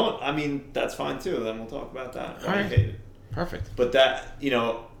you don't, I mean, that's fine too. Then we'll talk about that. All right. Hate it. Perfect. But that,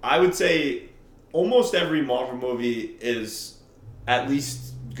 I would say almost every Marvel movie is at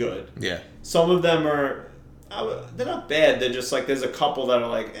least good. Yeah. Some of them they're not bad. They're just like, there's a couple that are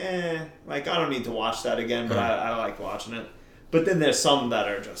like, like I don't need to watch that again, but I like watching it. But then there's some that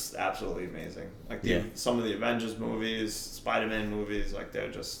are just absolutely amazing. Like some of the Avengers movies, Spider-Man movies, like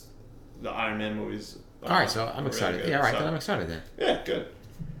they're just the Iron Man movies. All right, so I'm excited. Really all right, then I'm excited then. Yeah, good.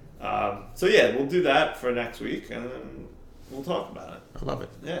 So yeah, we'll do that for next week, and then we'll talk about it. I love it.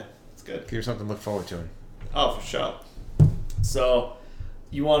 Yeah, it's good. Give you something to look forward to. Oh, for sure. So,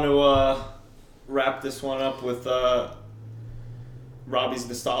 you want to wrap this one up with Robbie's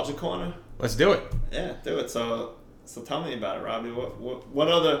Nostalgia Corner? Let's do it. Yeah, do it. So tell me about it, Robbie. What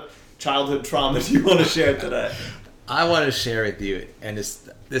other childhood trauma do you want to share today? I want to share with you, and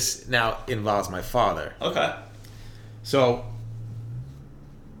this now involves my father. Okay. So,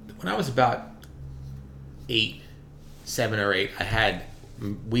 when I was about 7 or 8,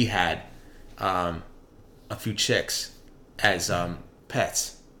 we had a few chicks as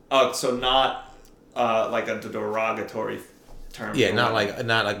pets. Oh, so not like a derogatory term. Yeah, not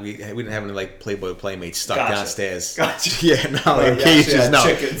like we didn't have any like Playboy Playmates stuck downstairs. Gotcha. Yeah, no, like cages. No,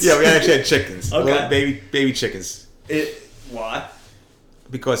 chickens. Yeah, we actually had chickens. Okay. Little baby chickens. Why?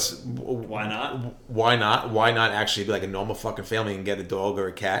 Because why not? Why not? Why not actually be like a normal fucking family and get a dog or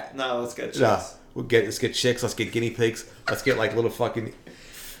a cat? No, let's get chicks. No, let's get chicks. Let's get guinea pigs. Let's get like little fucking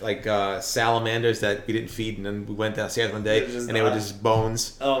like salamanders that we didn't feed, and then we went downstairs one day and they were just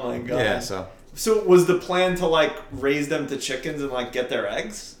bones. Oh my god. Yeah. So was the plan to like raise them to chickens and like get their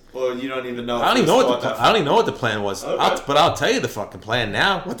eggs? Or you don't even know? I don't even know what the plan was. Okay. But I'll tell you the fucking plan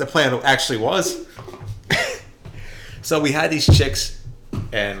now. What the plan actually was. So we had these chicks,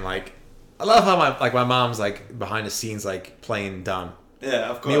 And like, I love how my mom's like behind the scenes like playing dumb.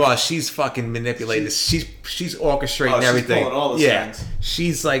 Yeah, of course. Meanwhile, she's fucking manipulating this. She's orchestrating everything. She's pulling all the strings.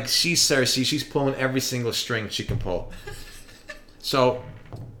 She's like, she's Cersei. She's pulling every single string she can pull. So,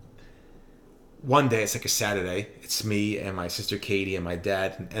 one day, it's like a Saturday. It's me and my sister Katie and my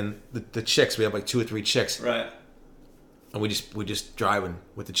dad and the chicks. We have like 2 or 3 chicks. Right. And we just driving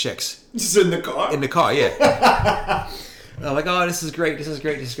with the chicks. Just in the car? In the car, yeah. And I'm like, oh, this is great.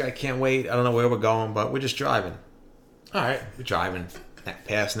 I can't wait. I don't know where we're going, but we're just driving. All right, we're driving.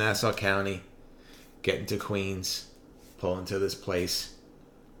 Past Nassau County, getting to Queens, pull into this place,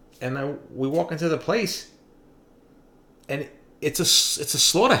 and we walk into the place, and it's a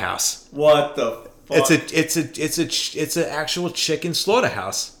slaughterhouse. What the fuck? It's an actual chicken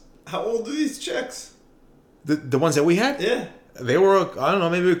slaughterhouse. How old are these chicks? The ones that we had? Yeah. They were, I don't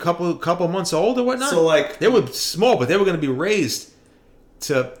know, maybe a couple months old or whatnot. So like they were small, but they were going to be raised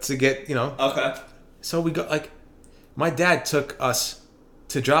to get, you know. Okay. So we got like, my dad took us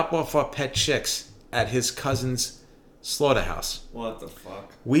to drop off our pet chicks at his cousin's slaughterhouse. What the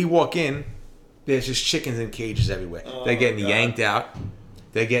fuck? We walk in, there's just chickens in cages everywhere. Oh, they're getting yanked out.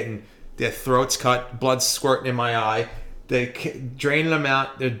 They're getting their throats cut, blood squirting in my eye. They're draining them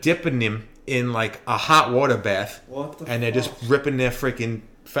out. They're dipping them in like a hot water bath. What the And they're just ripping their freaking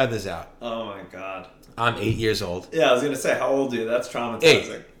feathers out. Oh my god. I'm 8 years old. Yeah, I was going to say, how old are you? That's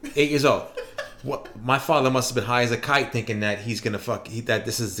traumatizing. 8 years old. What my father must have been high as a kite, thinking that he's gonna that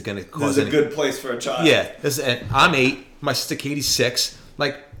this is gonna cause. This is a good place for a child. Yeah, and I'm 8. My sister Katie's 6.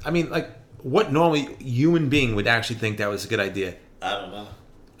 Like, I mean, like, what normal human being would actually think that was a good idea? I don't know.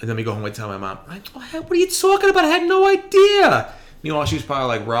 And then we go home and tell my mom, "What are you talking about? I had no idea." Meanwhile, she's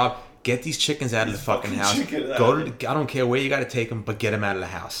probably like, "Rob, get these chickens out of the fucking house. Go to. I don't care where you got to take them, but get them out of the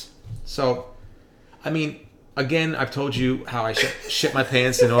house." So, I mean, again, I've told you how I shit my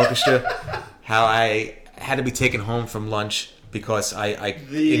pants in orchestra. How I had to be taken home from lunch because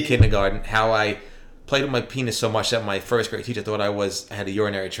in kindergarten, how I played with my penis so much that my first grade teacher thought I had a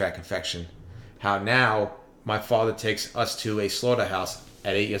urinary tract infection. How now my father takes us to a slaughterhouse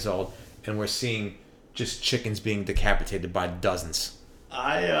at 8 years old, and we're seeing just chickens being decapitated by dozens.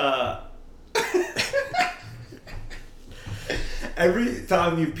 Every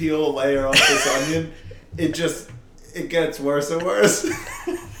time you peel a layer off this onion, it gets worse and worse.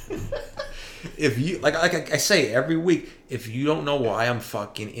 If you like I say every week, if you don't know why I'm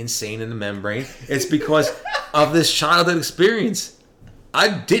fucking insane in the membrane, it's because of this childhood experience. I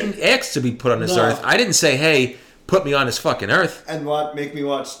didn't ask to be put on this earth. I didn't say, "Hey, put me on this fucking earth." And make me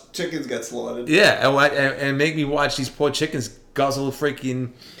watch chickens get slaughtered. Yeah, and make me watch these poor chickens guzzle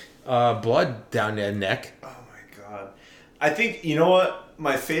freaking blood down their neck. Oh my god! I think you know what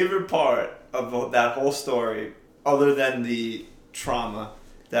my favorite part of that whole story, other than the trauma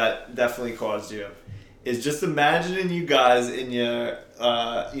that definitely caused you, is just imagining you guys in your,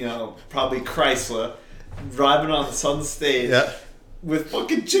 probably Chrysler, driving on the Sun Stage with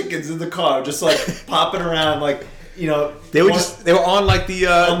fucking chickens in the car, just like popping around, like, you know. They were on like the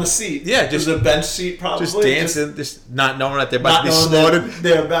on the seat. Yeah, just a bench seat, probably just dancing, just not knowing that they're about to be slaughtered.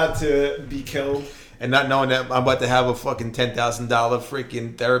 They're about to be killed, and not knowing that I'm about to have a fucking $10,000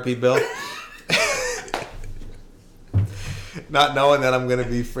 freaking therapy bill. Not knowing that I'm going to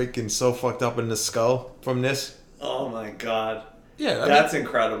be freaking so fucked up in the skull from this. Oh my god. Yeah. That's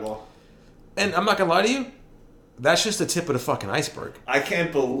incredible. And I'm not going to lie to you, that's just the tip of the fucking iceberg. I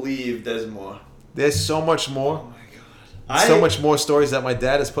can't believe there's more. There's so much more. Oh my god. So much more stories that my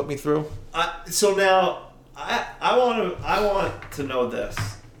dad has put me through. So now, I want to know this.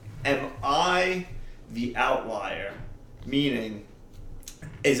 Am I the outlier? Meaning,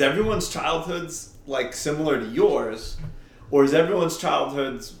 is everyone's childhoods like similar to yours? Or is everyone's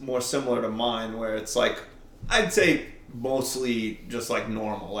childhoods more similar to mine, where it's like, I'd say mostly just like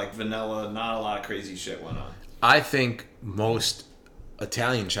normal, like vanilla, not a lot of crazy shit went on? I think most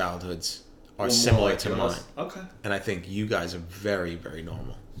Italian childhoods are similar to mine. Okay. And I think you guys are very, very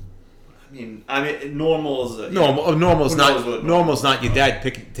normal. I mean, normal is normal's not your dad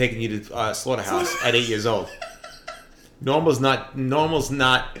taking you to Slaughterhouse at 8 years old. Normal's not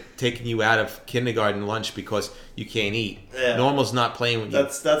taking you out of kindergarten lunch because you can't eat. Yeah. Normal's not playing with you.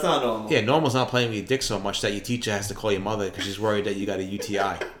 That's not normal. Yeah, normal's not playing with your dick so much that your teacher has to call your mother because she's worried that you got a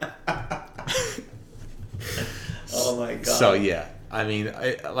UTI. Oh my god. So yeah, I mean,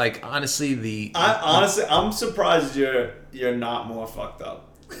 honestly, I'm surprised you're not more fucked up.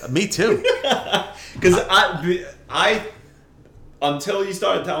 Me too. Because I until you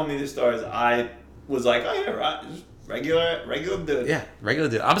started telling me these stories, I was like, oh yeah, right. Regular dude. Yeah, regular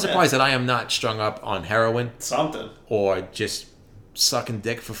dude. I'm surprised that I am not strung up on heroin. Something. Or just sucking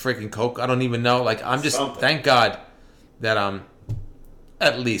dick for freaking coke. I don't even know. Like, I'm just thank God that I'm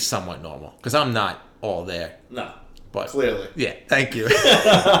at least somewhat normal, because I'm not all there. No, but clearly, yeah. Thank you.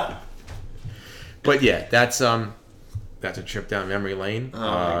 But yeah, that's a trip down memory lane. Oh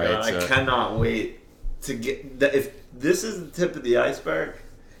my God, I cannot wait to get that. If this is the tip of the iceberg,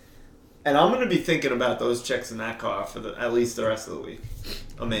 and I'm going to be thinking about those chicks in that car for at least the rest of the week.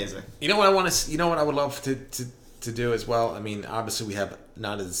 Amazing. You know what I want to? You know what I would love to do as well. I mean, obviously we have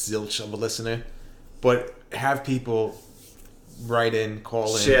not a zilch of a listener, but have people write in,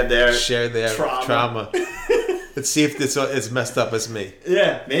 call in, share their trauma. Let's see if this is messed up as me.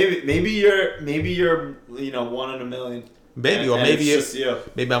 Yeah, maybe you're 1 in a million. Maybe, or and maybe it's just you.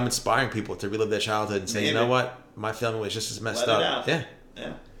 Maybe I'm inspiring people to relive their childhood and say, you know what, my family was just as messed up. Yeah,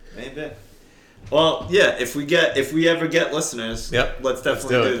 maybe. Well, yeah. If we ever get listeners, let's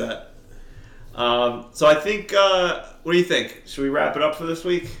definitely do that. So I think, what do you think? Should we wrap it up for this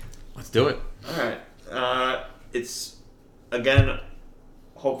week? Let's do it. All right. It's, again,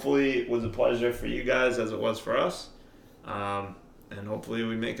 hopefully it was a pleasure for you guys as it was for us. And hopefully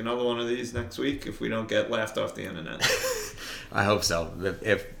we make another one of these next week if we don't get laughed off the internet. I hope so.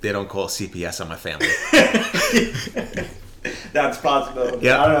 If they don't call CPS on my family. That's possible.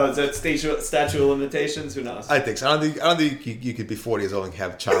 Yeah. I don't know. Is that statute of limitations? Who knows? I think so. I don't think you could be 40 years old and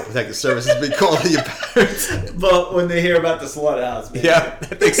have child protective services be called your parents. But when they hear about the slaughterhouse, maybe. Yeah, I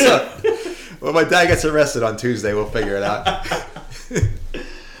think so. When my dad gets arrested on Tuesday, we'll figure it out.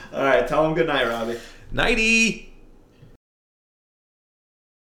 All right. Tell him good night, Robbie. Nighty.